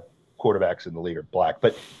top 5 quarterbacks in the league are black.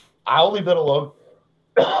 But I'll leave that alone.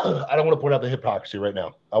 I don't want to point out the hypocrisy right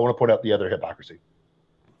now. I want to point out the other hypocrisy.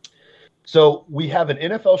 So we have an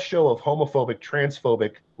NFL show of homophobic,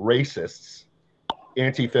 transphobic, racists,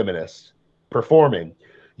 anti-feminists performing.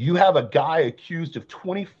 You have a guy accused of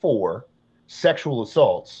 24 sexual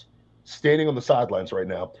assaults standing on the sidelines right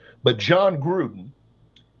now. But John Gruden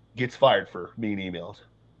gets fired for mean emails.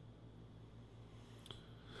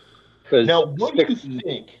 Now, what do you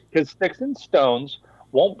think? Because sticks and stones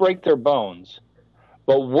won't break their bones,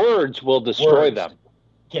 but words will destroy them.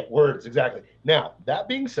 Yeah, words, exactly. Now, that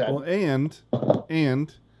being said... Well,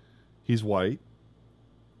 and he's white.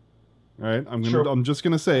 All right? I'm just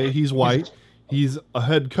going to say he's white. He's a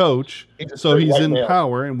head coach, so he's in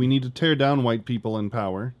power, and we need to tear down white people in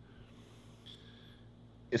power.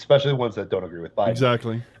 Especially the ones that don't agree with Biden.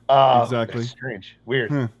 Exactly. That's strange.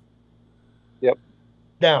 Weird. Huh. Yep.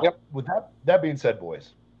 Now, with that being said,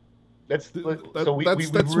 boys, that's what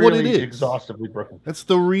really it is. Exhaustively broken. That's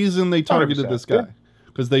the reason they targeted this guy,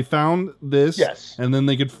 because they found this, and then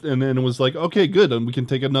and then it was like, okay, good, and we can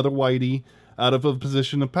take another whitey out of a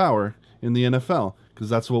position of power in the NFL, because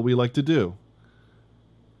that's what we like to do.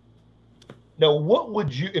 Now, what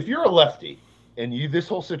would you, if you're a lefty and this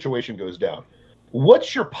whole situation goes down,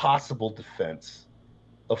 what's your possible defense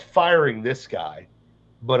of firing this guy,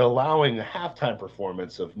 but allowing a halftime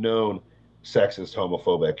performance of known sexist,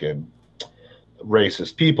 homophobic, and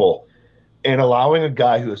racist people, and allowing a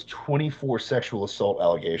guy who has 24 sexual assault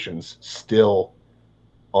allegations still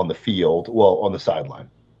on the field, well, on the sideline?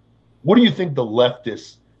 What do you think the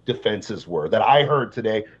leftist defenses were that I heard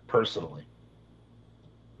today personally?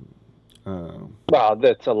 Well,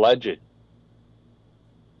 that's alleged.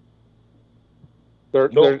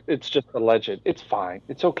 It's just alleged. It's fine.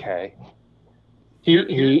 It's okay.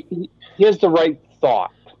 He has the right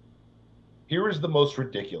thought. Here is the most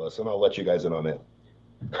ridiculous, and I'll let you guys in on it.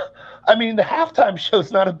 I mean, the halftime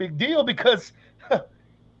show's not a big deal because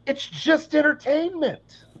it's just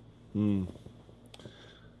entertainment.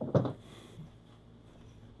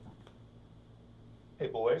 Hey,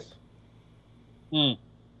 boys.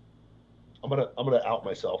 I'm gonna out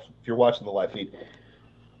myself. If you're watching the live feed,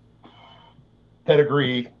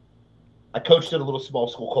 pedigree. I coached at a little small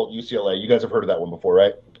school called UCLA. You guys have heard of that one before,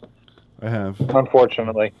 right? I have.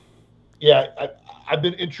 Unfortunately. Yeah, I've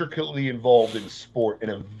been intricately involved in sport in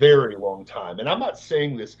a very long time. And I'm not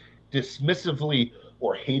saying this dismissively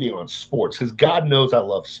or hating on sports, because God knows I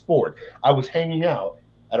love sport. I was hanging out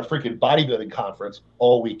at a freaking bodybuilding conference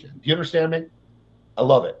all weekend. Do you understand me? I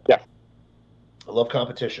love it. Yeah. I love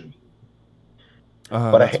competition.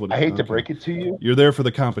 But I hate to break it to you. You're there for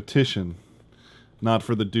the competition, not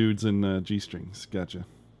for the dudes in G-strings. Gotcha.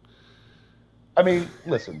 I mean,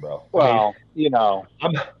 listen, bro. Well, you know,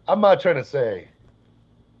 I'm not trying to say.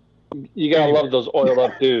 You gotta love those oiled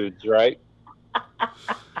up dudes, right?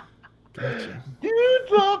 Gotcha.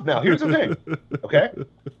 Dude love. Now, here's the thing, okay?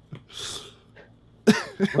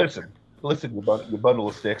 Listen, you bundle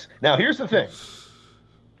of sticks. Now, here's the thing.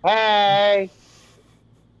 Hey.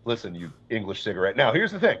 Listen, you English cigarette. Now,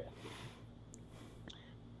 here's the thing.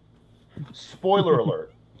 Spoiler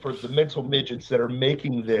alert for the mental midgets that are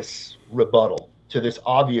making this rebuttal to this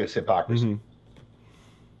obvious hypocrisy. Mm-hmm.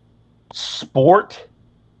 Sport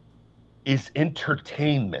is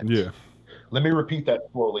entertainment. Yeah. Let me repeat that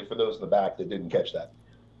slowly for those in the back that didn't catch that.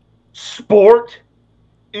 Sport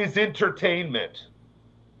is entertainment.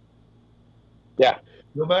 Yeah.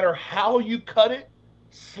 No matter how you cut it,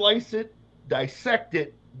 slice it, dissect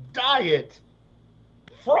it, dye it,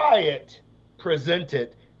 fry it, present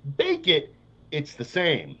it, bake it, it's the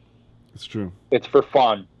same. It's true. It's for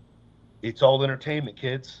fun. It's all entertainment,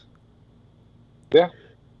 kids. Yeah.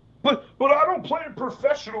 But I don't play it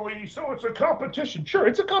professionally, so it's a competition. Sure,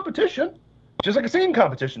 it's a competition. Just like a singing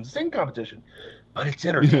competition. It's a singing competition. But it's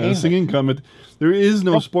entertainment. Yeah, singing comment. There is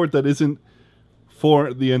no sport that isn't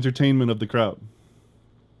for the entertainment of the crowd.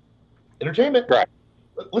 Entertainment. Right.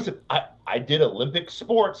 Listen, I did Olympic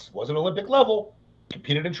sports, wasn't Olympic level,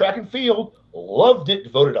 competed in track and field, loved it,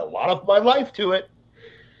 devoted a lot of my life to it.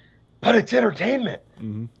 But it's entertainment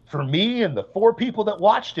for me and the 4 people that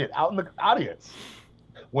watched it out in the audience.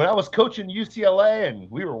 When I was coaching UCLA and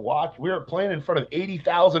we were playing in front of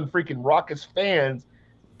 80,000 freaking raucous fans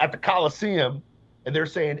at the Coliseum, and they're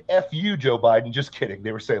saying "F you, Joe Biden." Just kidding.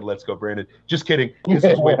 They were saying "Let's go, Brandon." Just kidding. This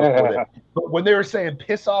is way before that. But when they were saying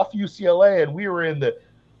 "Piss off, UCLA," and we were in the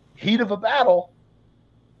heat of a battle,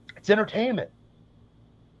 it's entertainment.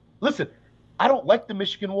 Listen, I don't like the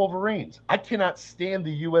Michigan Wolverines. I cannot stand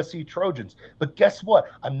the USC Trojans. But guess what?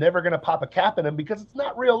 I'm never going to pop a cap in them because it's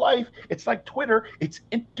not real life. It's like Twitter. It's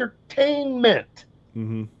entertainment.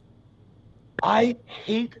 Mm-hmm. I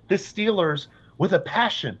hate the Steelers with a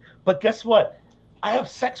passion. But guess what? I have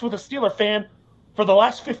sex with a Steeler fan for the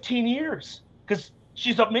last 15 years because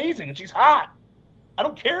she's amazing and she's hot. I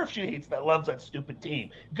don't care if she loves that stupid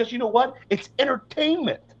team because you know what? It's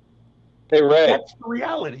entertainment. Hey, Ray. That's the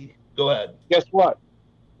reality. Go ahead. Guess what?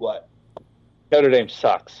 What? Notre Dame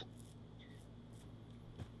sucks.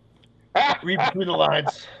 Read between the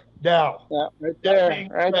lines. Now. Yeah, right there.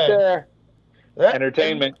 Right there. That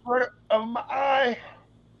Entertainment. in front of my eye.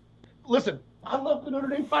 Listen, I love the Notre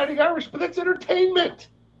Dame Fighting Irish, but that's entertainment.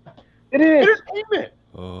 It is. Entertainment.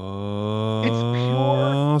 It's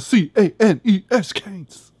pure. Canes.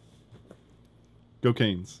 Canes. Go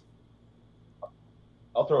Canes.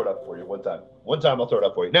 I'll throw it up for you one time. One time I'll throw it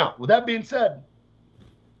up for you. Now, with that being said,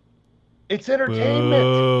 it's entertainment.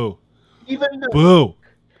 Boo. Even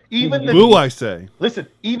the Boo, I say. Listen,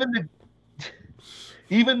 even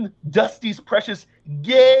Dusty's precious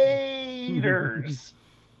Gators.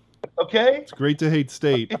 Okay? It's great to hate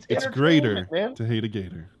state. It's greater man. to hate a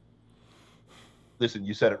gator. Listen,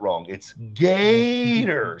 you said it wrong. It's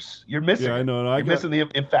Gators. You're missing. Yeah, I know. You're missing the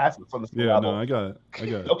emphasis on the syllable. Yeah, no, I got it.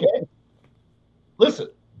 Okay. Listen.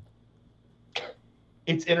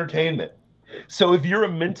 It's entertainment. So if you're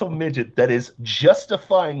a mental midget that is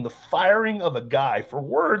justifying the firing of a guy for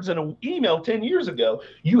words in an email 10 years ago,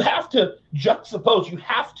 you have to juxtapose, you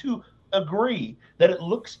have to agree that it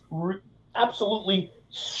looks absolutely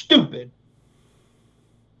stupid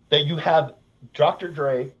that you have Dr.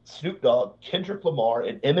 Dre, Snoop Dogg, Kendrick Lamar,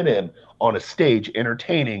 and Eminem on a stage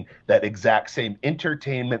entertaining that exact same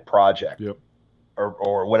entertainment project. Yep.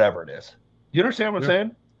 Or whatever it is. You understand what I'm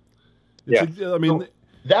saying? I mean, so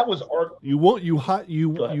that was our. You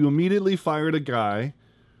immediately fired a guy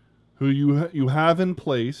who you have in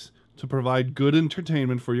place to provide good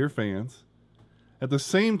entertainment for your fans, at the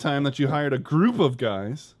same time that you hired a group of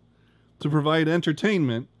guys to provide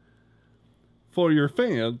entertainment for your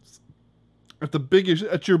fans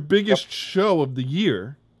at your biggest show of the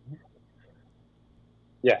year.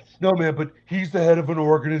 Yes. No, man, but he's the head of an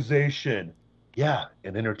organization. Yeah,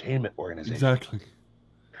 an entertainment organization. Exactly.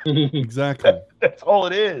 Exactly. That's all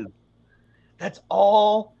it is. That's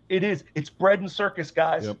all it is. It's bread and circus,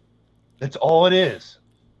 guys. Yep. That's all it is.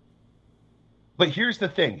 But here's the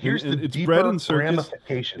thing. Here's the it's deeper bread and circus.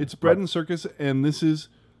 ramification. It's bread and circus, and this is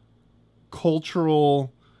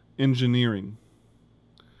cultural engineering.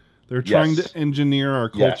 They're trying to engineer our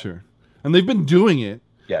culture. And they've been doing it.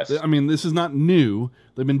 Yes. I mean, this is not new.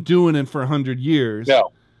 They've been doing it for 100 years.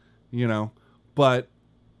 No. You know, but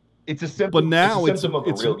it's a symptom. But now it's a symptom of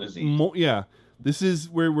a real disease. This is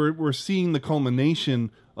where we're seeing the culmination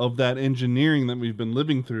of that engineering that we've been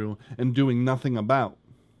living through and doing nothing about.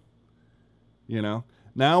 You know,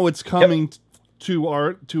 now it's coming to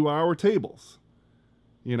our tables.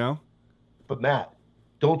 You know, but Matt,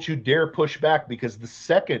 don't you dare push back, because the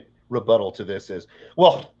second rebuttal to this is,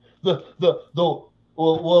 well, what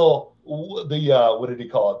did he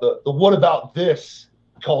call it? The what about this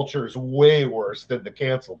culture is way worse than the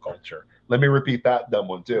cancel culture. Let me repeat that dumb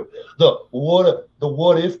one too. The what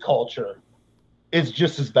if culture is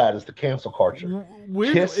just as bad as the cancel culture.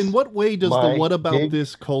 In what way does the what about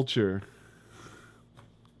this culture?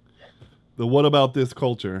 The what about this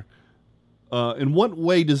culture? In what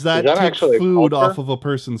way does that take food off of a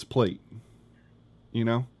person's plate? You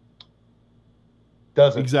know?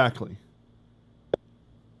 Doesn't. Exactly.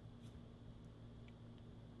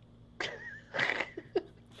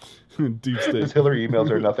 Deep State. Those Hillary emails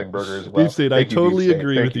are nothing burger as well. Deep State, I totally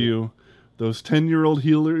agree with you. Those 10-year-old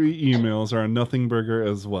Hillary emails are a nothing burger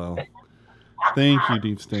as well. Thank you,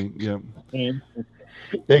 Deep State. Yep.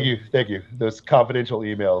 Thank you. Those confidential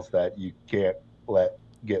emails that you can't let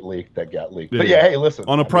get leaked that got leaked. But hey, listen.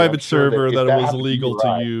 On a private server that it was illegal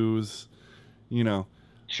to use, you know.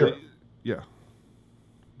 Sure. Yeah.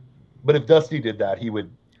 But if Dusty did that, he would,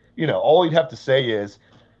 all he'd have to say is,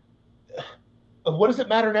 what does it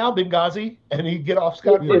matter now, Benghazi? And he'd get off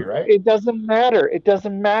scot-free, right? It doesn't matter.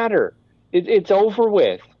 It's over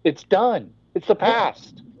with. It's done. It's the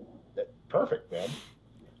past. Perfect, man.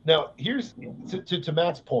 Now, here's to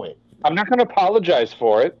Matt's point. I'm not going to apologize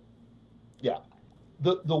for it. Yeah.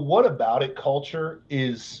 The what about it culture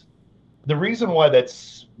is the reason why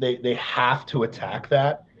they have to attack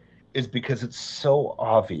that is because it's so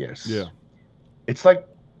obvious. Yeah. It's like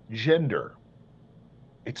gender.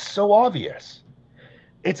 It's so obvious.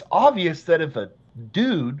 It's obvious that if a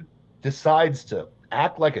dude decides to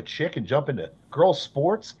act like a chick and jump into girls'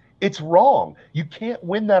 sports, it's wrong. You can't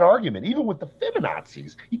win that argument. Even with the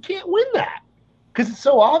feminazis, you can't win that because it's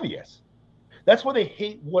so obvious. That's why they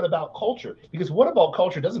hate what about culture, because what about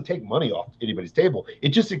culture doesn't take money off anybody's table. It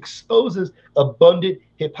just exposes abundant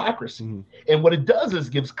hypocrisy. Mm-hmm. And what it does is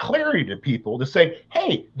gives clarity to people to say,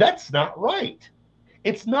 hey, that's not right.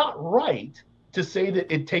 It's not right to say that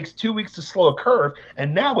it takes 2 weeks to slow a curve,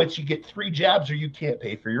 and now it's you get 3 jabs or you can't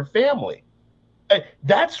pay for your family.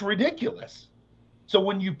 That's ridiculous. So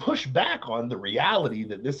when you push back on the reality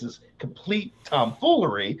that this is complete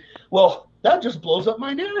tomfoolery, well, that just blows up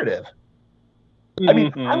my narrative. Mm-hmm. I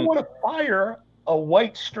mean, I want to fire a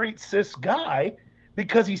white, straight, cis guy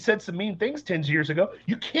because he said some mean things 10 years ago.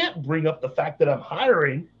 You can't bring up the fact that I'm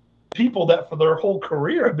hiring people that for their whole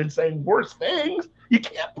career have been saying worse things. You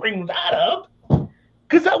can't bring that up.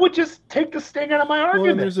 Because that would just take the sting out of my argument.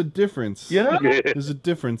 Well, and there's a difference. You know? There's a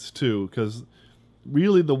difference, too, because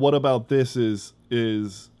really the what about this is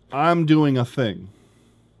I'm doing a thing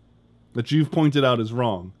that you've pointed out is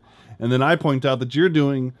wrong. And then I point out that you're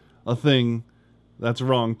doing a thing that's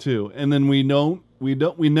wrong, too. And then we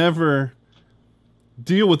never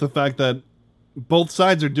deal with the fact that both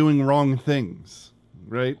sides are doing wrong things,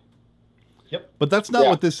 right? Yep. But that's not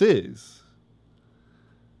what this is.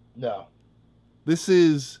 No. This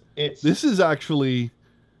is actually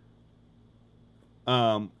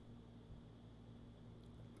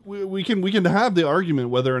we can have the argument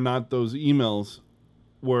whether or not those emails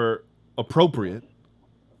were appropriate.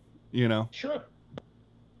 You know, Sure.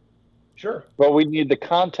 But we need the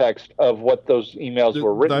context of what those emails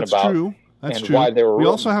were written that's about. true. That's and true. why they were we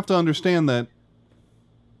written. also have to understand that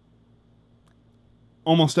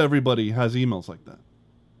almost everybody has emails like that.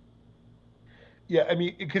 Yeah, I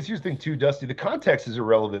mean, because here's the thing too, Dusty. The context is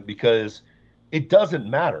irrelevant because it doesn't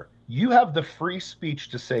matter. You have the free speech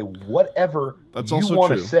to say whatever That's you also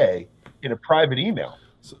want to true. say in a private email.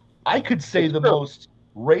 I could say It's the true. most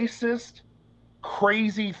racist,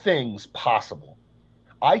 crazy things possible.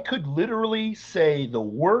 I could literally say the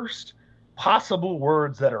worst possible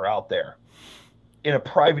words that are out there in a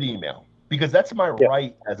private email because that's my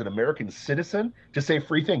right as an American citizen to say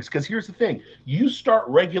free things. Because here's the thing, you start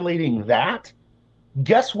regulating that,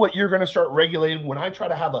 guess what you're going to start regulating when I try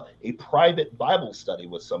to have a private Bible study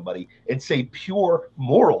with somebody and say pure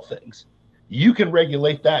moral things. You can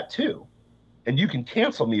regulate that too. And you can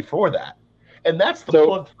cancel me for that. And that's the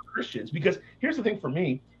plug for Christians. Because here's the thing for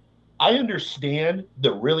me, I understand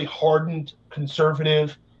the really hardened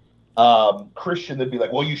conservative Christian that'd be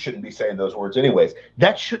like, well, you shouldn't be saying those words anyways.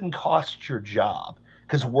 That shouldn't cost your job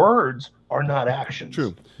because words are not actions.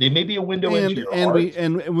 True. They may be a window into your and heart.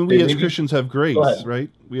 when we They as may be- Christians have grace, Go ahead. right?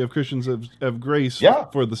 We have Christians have grace Yeah.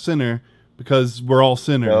 for the sinner because we're all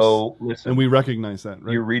sinners. No, listen. And we recognize that,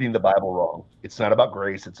 right? You're reading the Bible wrong. It's not about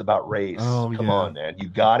grace. It's about race. Oh, Come yeah. on, man. You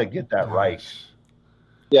got to get that right.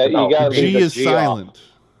 Yeah, No, you got to The leave G the is G off. silent.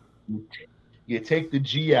 You take the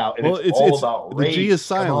G out, and Well, it's all about the race. G is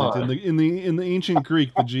Come silent on. in the ancient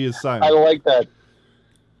Greek. The G is I silent. like that.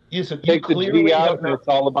 Listen, Take the G out, and it's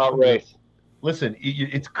all about race. Listen,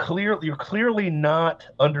 it's clear you're clearly not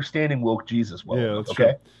understanding woke Jesus well. Yeah, that's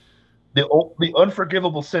okay. The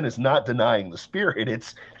unforgivable sin is not denying the spirit.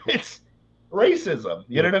 It's racism.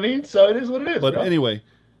 You know what I mean? So it is what it is. But bro. anyway,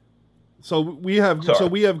 so we have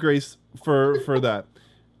grace for that,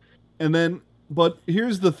 and then but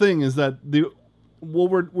here's the thing: is that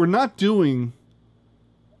we're not doing.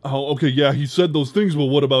 Oh, okay, yeah, he said those things. Well,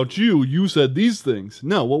 what about you? You said these things.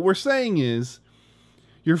 No, what we're saying is,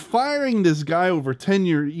 you're firing this guy over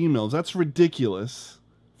 10-year emails. That's ridiculous.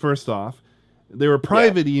 First off, they were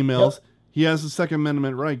private emails. Yep. He has the Second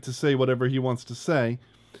Amendment right to say whatever he wants to say.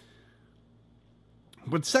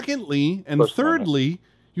 But secondly, and thirdly,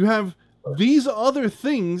 you have these other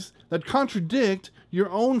things that contradict your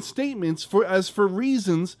own statements for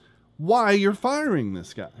reasons why you're firing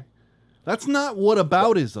this guy. That's not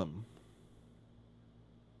whataboutism.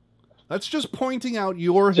 That's just pointing out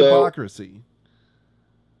your hypocrisy.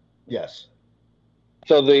 Yes.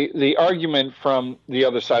 So the argument from the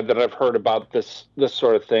other side that I've heard about this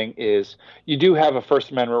sort of thing is you do have a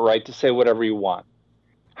First Amendment right to say whatever you want.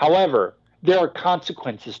 However, there are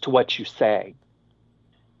consequences to what you say.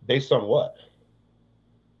 Based on what?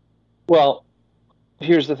 Well,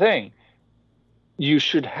 here's the thing. You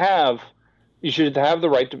should have the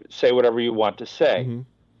right to say whatever you want to say. Mm-hmm.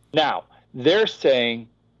 Now, they're saying,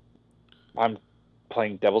 I'm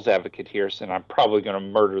playing devil's advocate here, and I'm probably going to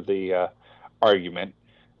murder the argument.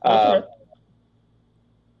 Okay.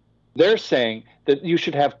 They're saying that you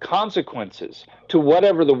should have consequences to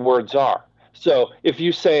whatever the words are. So if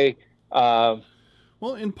you say, well,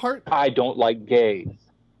 in part, I don't like gays,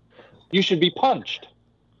 you should be punched.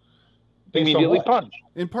 Based on Immediately what? punched.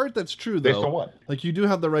 in part that's true Based though. on what? Like you do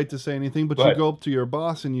have the right to say anything, but Go you ahead. go up to your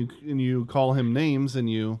boss and you call him names and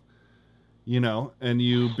you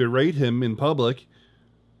berate him in public,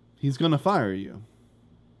 he's going to fire you.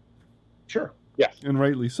 Sure. Yes. And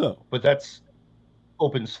rightly so. But that's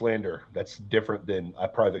open slander. That's different than a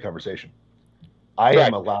private conversation. I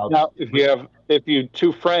am allowed. Now, if you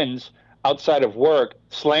two friends outside of work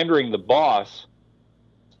slandering the boss,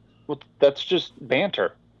 well, that's just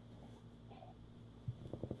banter.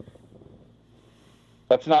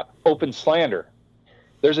 That's not open slander.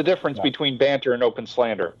 There's a difference No. between banter and open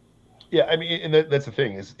slander. Yeah, I mean, and that's the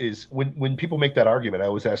thing is when people make that argument, I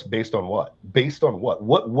always ask, based on what? Based on what?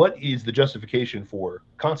 What is the justification for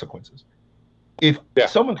consequences? If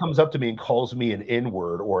someone comes up to me and calls me an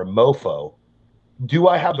N-word or a mofo, do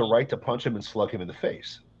I have the right to punch him and slug him in the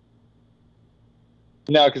face?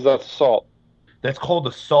 No, because that's assault. That's called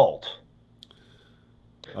assault.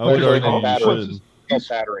 I would There's argue you consequences. should. Assault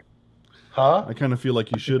battery. Huh? I kind of feel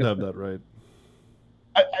like you should have that right.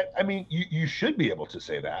 I mean, you should be able to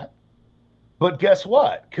say that. But guess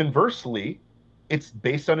what? Conversely, it's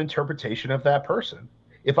based on interpretation of that person.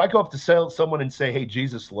 If I go up to someone and say, hey,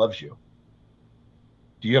 Jesus loves you,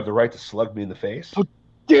 do you have the right to slug me in the face? How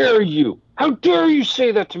dare you? How dare you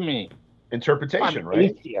say that to me? Interpretation, I'm right?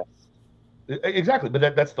 atheist. Exactly.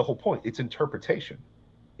 But that's the whole point. It's interpretation.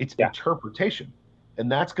 It's Yeah. interpretation.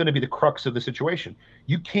 And that's going to be the crux of the situation.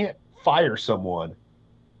 You can't fire someone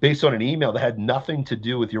based on an email that had nothing to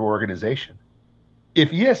do with your organization.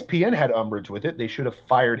 If ESPN had umbrage with it, they should have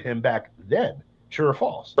fired him back then. True or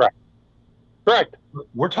false? Correct.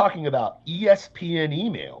 We're talking about ESPN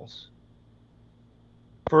emails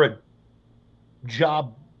for a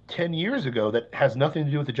job 10 years ago that has nothing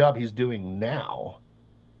to do with the job he's doing now.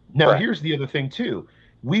 Now, Correct. Here's the other thing, too.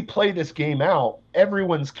 We play this game out,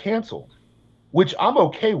 everyone's canceled, which I'm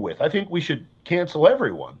okay with. I think we should cancel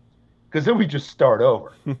everyone because then we just start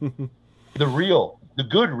over. The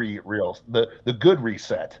good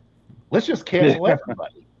reset. Let's just cancel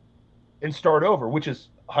everybody and start over, which is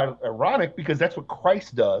ironic because that's what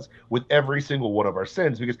Christ does with every single one of our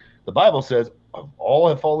sins, because the Bible says all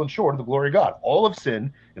have fallen short of the glory of God. All have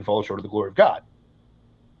sinned and fallen short of the glory of God.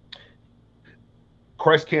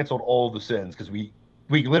 Christ canceled all the sins because we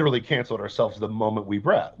literally canceled ourselves the moment we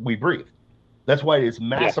breathed. That's why it's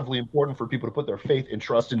massively important for people to put their faith and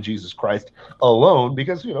trust in Jesus Christ alone,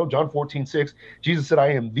 because, John 14:6, Jesus said,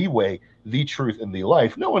 I am the way, the truth, and the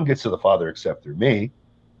life. No one gets to the Father except through me.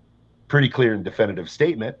 Pretty clear and definitive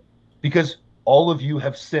statement, because all of you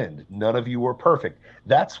have sinned. None of you are perfect.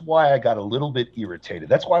 That's why I got a little bit irritated.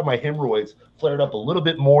 That's why my hemorrhoids flared up a little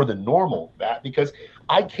bit more than normal, Matt, because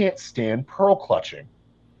I can't stand pearl clutching.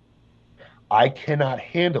 I cannot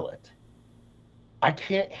handle it. I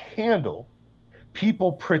can't handle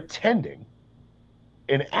people pretending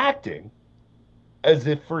and acting as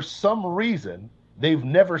if for some reason they've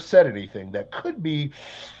never said anything that could be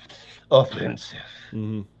offensive.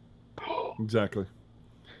 Mm-hmm. Exactly.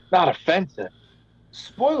 Not offensive.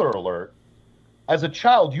 Spoiler alert, as a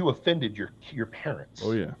child, you offended your parents.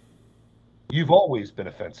 Oh, yeah. You've always been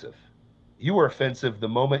offensive. You were offensive the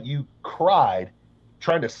moment you cried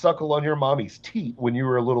trying to suckle on your mommy's teat when you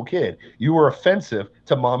were a little kid. You were offensive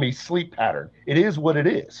to mommy's sleep pattern. It is what it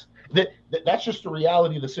is. That's just the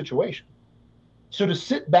reality of the situation. So to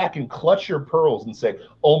sit back and clutch your pearls and say,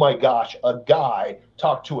 oh my gosh, a guy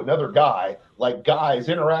talked to another guy like guys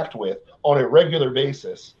interact with on a regular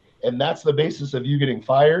basis, and that's the basis of you getting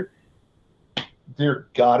fired, dear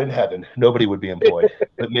God in heaven, nobody would be employed.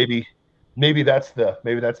 But maybe that's the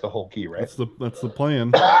whole key, right? That's the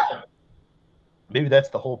plan. Maybe that's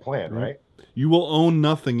the whole plan, right? You will own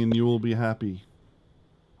nothing and you will be happy.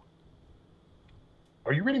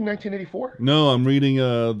 Are you reading 1984? No, I'm reading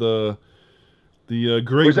the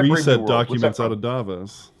Great Reset documents out of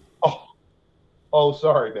Davos. Oh,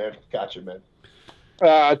 sorry, man. Gotcha, man.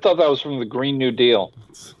 I thought that was from the Green New Deal.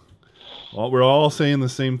 Well, we're all saying the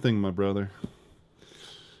same thing, my brother.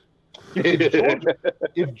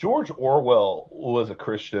 If George Orwell was a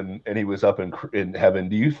Christian and he was up in heaven,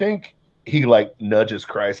 do you think he nudges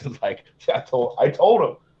Christ and like, I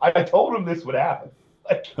told him this would happen?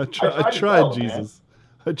 Like, I tried, Jesus.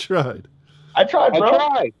 I tried,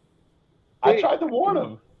 bro. I tried to warn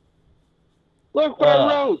him. Look what I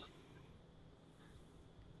wrote.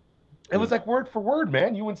 It was like word for word,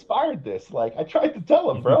 man. You inspired this. Like, I tried to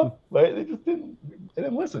tell him, bro. Like, they didn't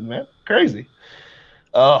listen, man. Crazy.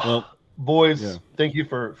 Boys, thank you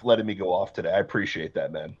for letting me go off today. I appreciate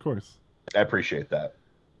that, man. Of course. I appreciate that.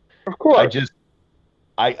 Of course.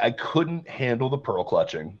 I couldn't handle the pearl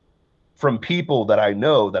clutching from people that I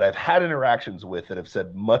know that I've had interactions with that have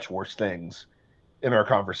said much worse things in our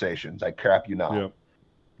conversations. I crap you not. Yep.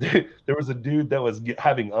 There was a dude that was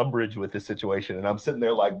having umbrage with this situation, and I'm sitting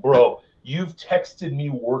there like, bro, you've texted me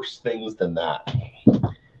worse things than that.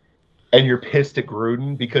 And you're pissed at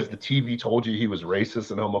Gruden because the TV told you he was racist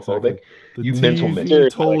and homophobic. The you TV mental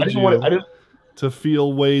midget. told you to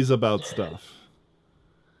feel ways about stuff.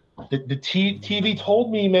 The TV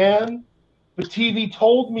told me, man. The TV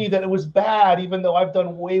told me that it was bad, even though I've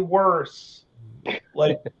done way worse.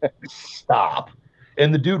 Like, stop.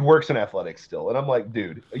 And the dude works in athletics still. And I'm like,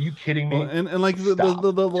 dude, are you kidding me? Well, and like the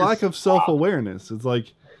lack of self-awareness. It's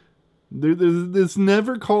like, it's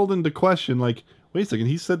never called into question. Like, wait a second,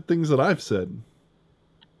 he said things that I've said.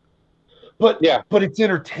 But it's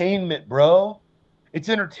entertainment, bro. It's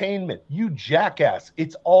entertainment. You jackass.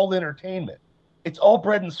 It's all entertainment. It's all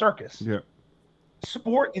bread and circus. Yeah.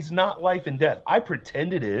 Sport is not life and death. I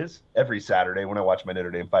pretend it is every Saturday when I watch my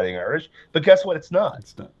Notre Dame Fighting Irish, but guess what? It's not.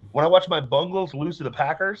 It's not. When I watch my Bungles lose to the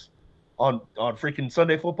Packers on freaking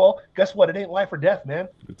Sunday football, guess what? It ain't life or death, man.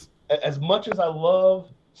 As much as I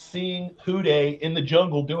love seeing Houday in the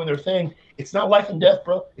jungle doing their thing, it's not life and death,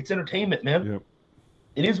 bro. It's entertainment, man. Yep.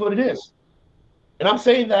 It is what it is. And I'm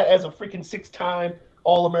saying that as a freaking 6-time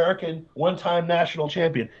All-American, 1-time national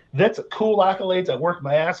champion. That's a cool accolades. I worked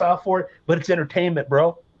my ass off for it, but it's entertainment,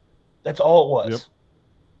 bro. That's all it was. Yep.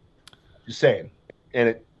 Just saying.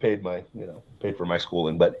 And paid for my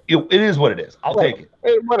schooling, but it is what it is. I'll take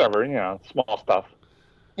it. Whatever, small stuff.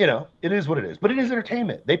 It is what it is. But it is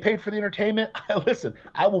entertainment. They paid for the entertainment. Listen,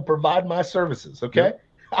 I will provide my services. Okay, yep.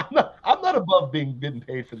 I'm not above getting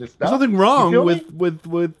paid for this stuff. There's nothing wrong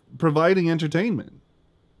with providing entertainment.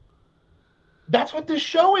 That's what this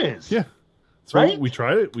show is. Yeah, so right. We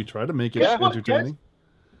try to make it entertaining.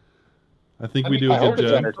 I think we do a good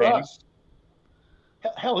good job.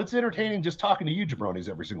 Hell, it's entertaining just talking to you jabronis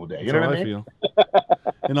every single day. You know what I mean?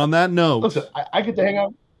 And on that note, listen, I get to hang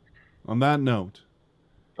out. On that note,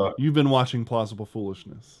 you've been watching Plausible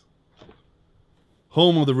Foolishness,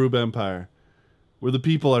 home of the Rube Empire, where the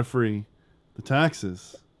people are free, the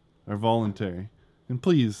taxes are voluntary, and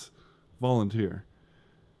please volunteer.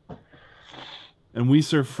 And we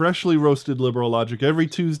serve freshly roasted liberal logic every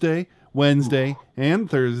Tuesday, Wednesday, and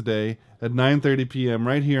Thursday at 9:30 p.m.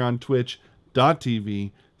 right here on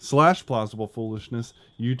twitch.tv/plausiblepoolishness,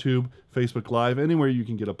 YouTube, Facebook Live, anywhere you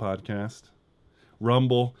can get a podcast,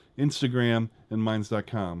 Rumble, Instagram, and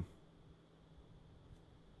minds.com.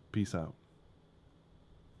 Peace out.